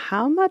wonder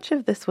how much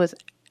of this was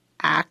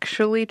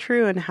actually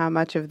true and how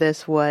much of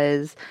this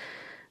was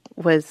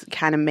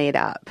kind of made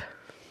up.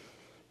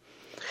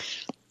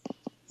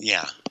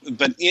 Yeah.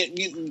 But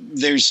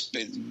there's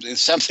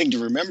something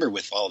to remember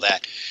with all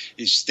that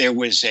is there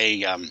was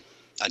a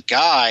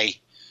guy,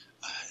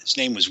 his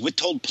name was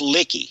Witold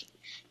Pilecki.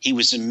 He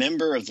was a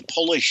member of the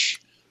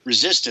Polish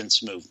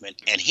resistance movement,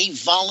 and he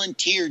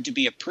volunteered to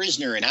be a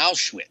prisoner in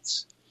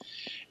Auschwitz.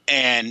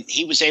 And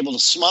he was able to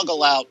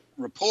smuggle out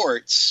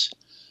reports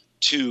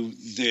to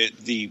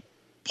the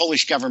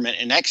Polish government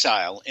in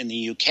exile in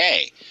the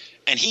UK.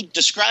 And he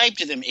described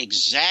to them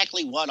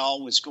exactly what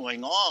all was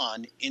going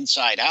on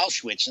inside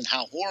Auschwitz and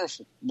how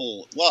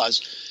horrible it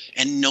was.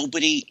 And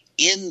nobody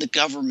in the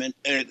government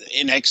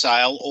in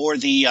exile or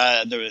the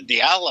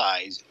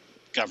Allies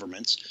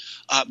governments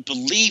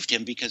believed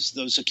him because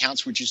those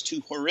accounts were just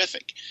too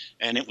horrific.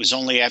 And it was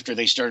only after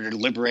they started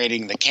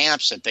liberating the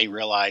camps that they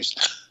realized,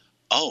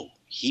 oh,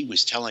 he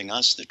was telling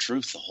us the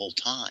truth the whole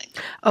time.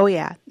 Oh,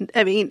 yeah.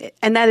 I mean,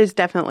 and that is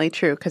definitely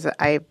true because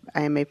I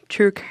am a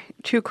true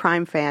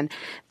crime fan.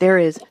 There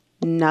is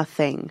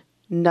nothing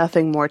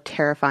more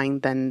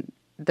terrifying than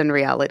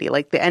reality.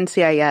 Like the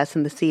NCIS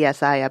and the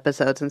CSI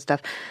episodes and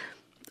stuff,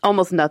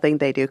 almost nothing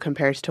they do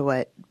compares to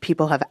what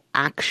people have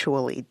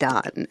actually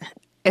done.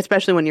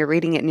 Especially when you're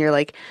reading it and you're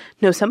like,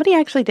 no, somebody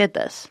actually did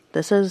this.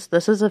 This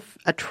is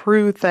a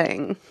true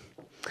thing.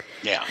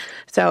 Yeah.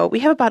 So we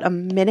have about a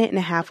minute and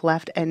a half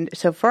left. And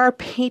so for our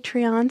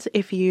Patreons,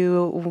 if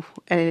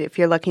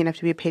you're lucky enough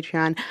to be a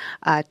Patreon,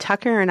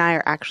 Tucker and I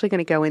are actually going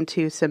to go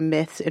into some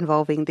myths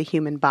involving the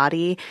human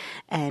body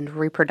and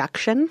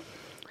reproduction.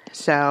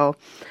 So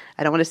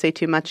I don't want to say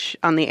too much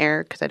on the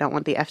air because I don't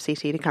want the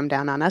FCC to come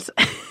down on us.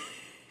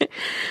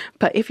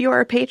 But if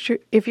you're a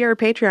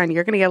Patreon,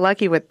 you're going to get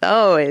lucky with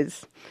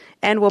those.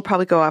 And we'll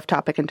probably go off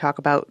topic and talk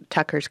about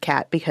Tucker's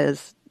cat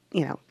because,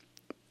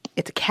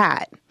 it's a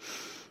cat.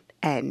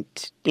 And,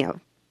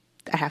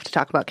 I have to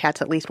talk about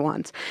cats at least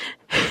once.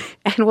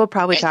 And we'll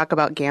probably talk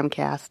about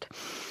Gamcast.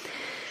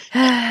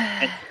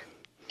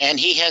 And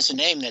he has a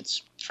name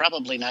that's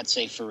probably not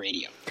safe for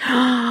radio.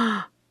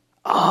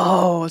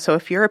 Oh, so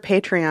if you're a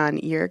Patreon,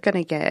 you're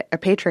going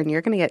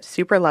to get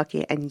super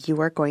lucky and you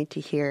are going to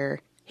hear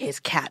his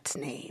cat's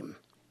name.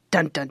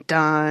 Dun, dun,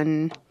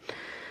 dun.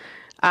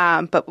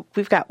 But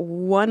we've got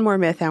one more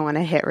myth I want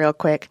to hit real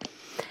quick.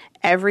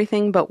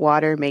 Everything but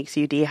water makes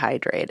you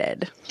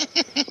dehydrated.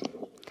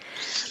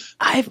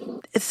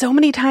 So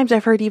many times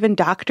I've heard even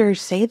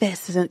doctors say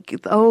this.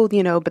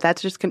 But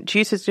that's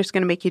juice is just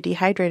going to make you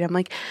dehydrated. I'm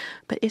like,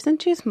 but isn't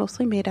juice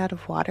mostly made out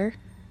of water?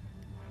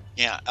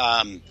 Yeah,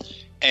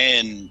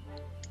 and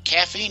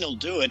caffeine will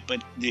do it,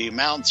 but the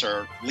amounts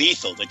are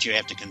lethal that you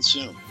have to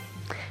consume.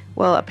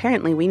 Well,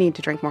 apparently we need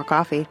to drink more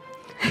coffee.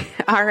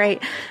 All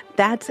right,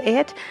 that's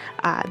it.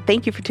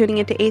 Thank you for tuning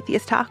into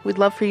Atheist Talk. We'd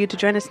love for you to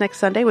join us next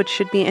Sunday, which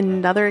should be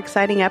another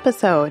exciting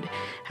episode.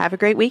 Have a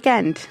great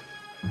weekend.